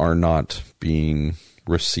 that they are not being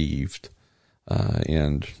received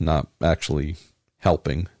and not actually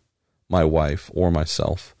helping my wife or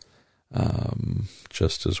myself,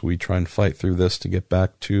 just as we try and fight through this to get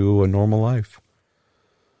back to a normal life.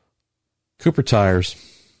 Cooper Tires,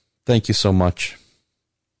 thank you so much.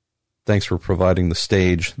 Thanks for providing the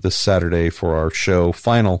stage this Saturday for our show,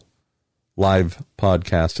 final live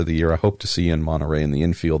podcast of the year. I hope to see you in Monterey in the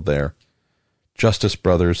infield there. Justice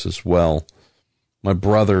Brothers as well. My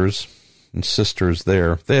brothers and sisters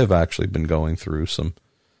there, they have actually been going through some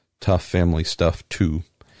tough family stuff too,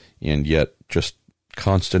 and yet just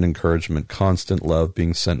constant encouragement, constant love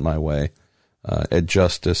being sent my way. Ed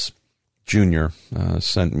Justice Jr.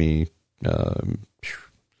 Sent me an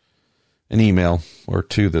email or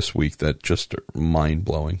two this week that just are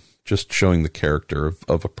mind-blowing, just showing the character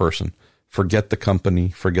of a person. Forget the company,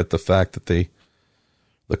 forget the fact that the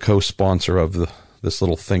co-sponsor of this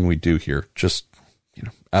little thing we do here, just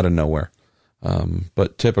out of nowhere.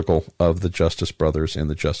 But typical of the Justice Brothers and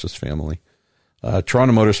the Justice family.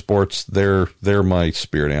 Toronto Motorsports, they're my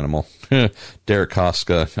spirit animal. Derek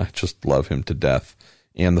Koska, I just love him to death.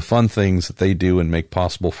 And the fun things that they do and make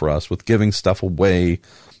possible for us with giving stuff away,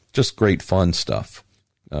 just great fun stuff.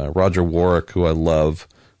 Roger Warwick, who I love,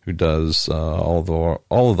 who does all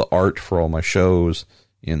of the art for all my shows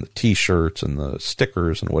and the T-shirts and the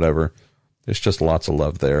stickers and whatever. There's just lots of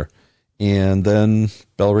love there. And then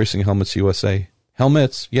Bell Racing Helmets USA.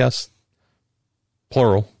 Helmets, yes,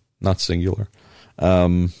 plural, not singular.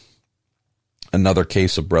 Another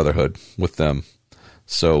case of brotherhood with them.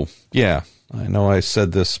 So, yeah, I know I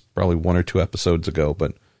said this probably 1 or 2 episodes ago,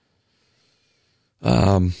 but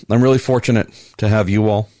I'm really fortunate to have you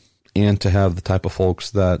all and to have the type of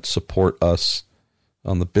folks that support us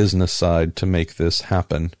on the business side to make this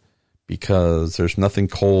happen, because there's nothing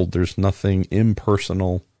cold, there's nothing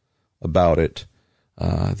impersonal about it.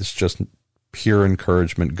 It's just pure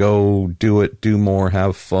encouragement. Go do it, do more,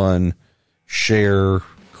 have fun, share,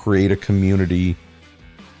 create a community,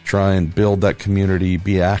 try and build that community,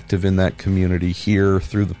 be active in that community here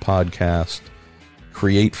through the podcast,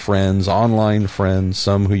 create friends, online friends,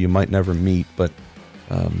 some who you might never meet, but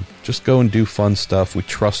just go and do fun stuff. We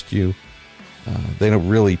trust you. They don't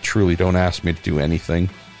really, truly don't ask me to do anything.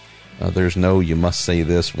 There's no, you must say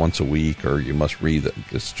this once a week or you must read it.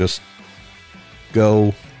 It's just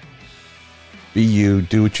go, be you,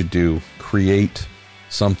 do what you do, create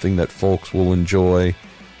something that folks will enjoy,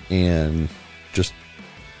 and just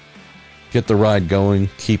get the ride going,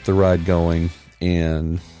 keep the ride going,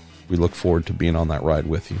 and we look forward to being on that ride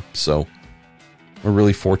with you. So, I'm a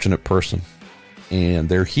really fortunate person, and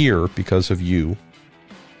they're here because of you,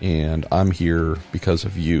 and I'm here because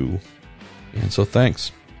of you, and so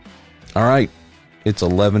thanks. All right, it's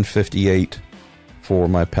 11:58 for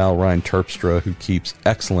my pal Ryan Terpstra, who keeps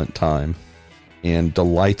excellent time and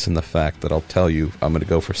delights in the fact that I'll tell you I'm going to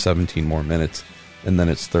go for 17 more minutes, and then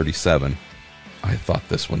it's 37. I thought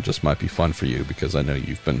this one just might be fun for you because I know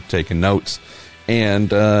you've been taking notes and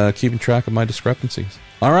keeping track of my discrepancies.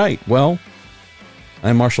 All right, well,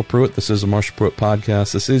 I'm Marshall Pruett. This is a Marshall Pruett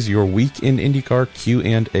podcast. This is your Week in IndyCar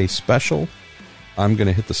Q&A special. I'm going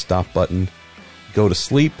to hit the stop button, go to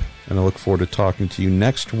sleep, and I look forward to talking to you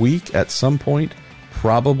next week at some point,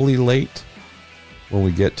 probably late, when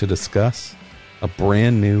we get to discuss a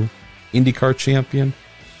brand new IndyCar champion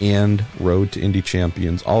and Road to Indy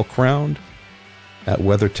champions, all crowned at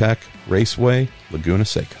WeatherTech Raceway, Laguna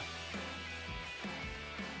Seca.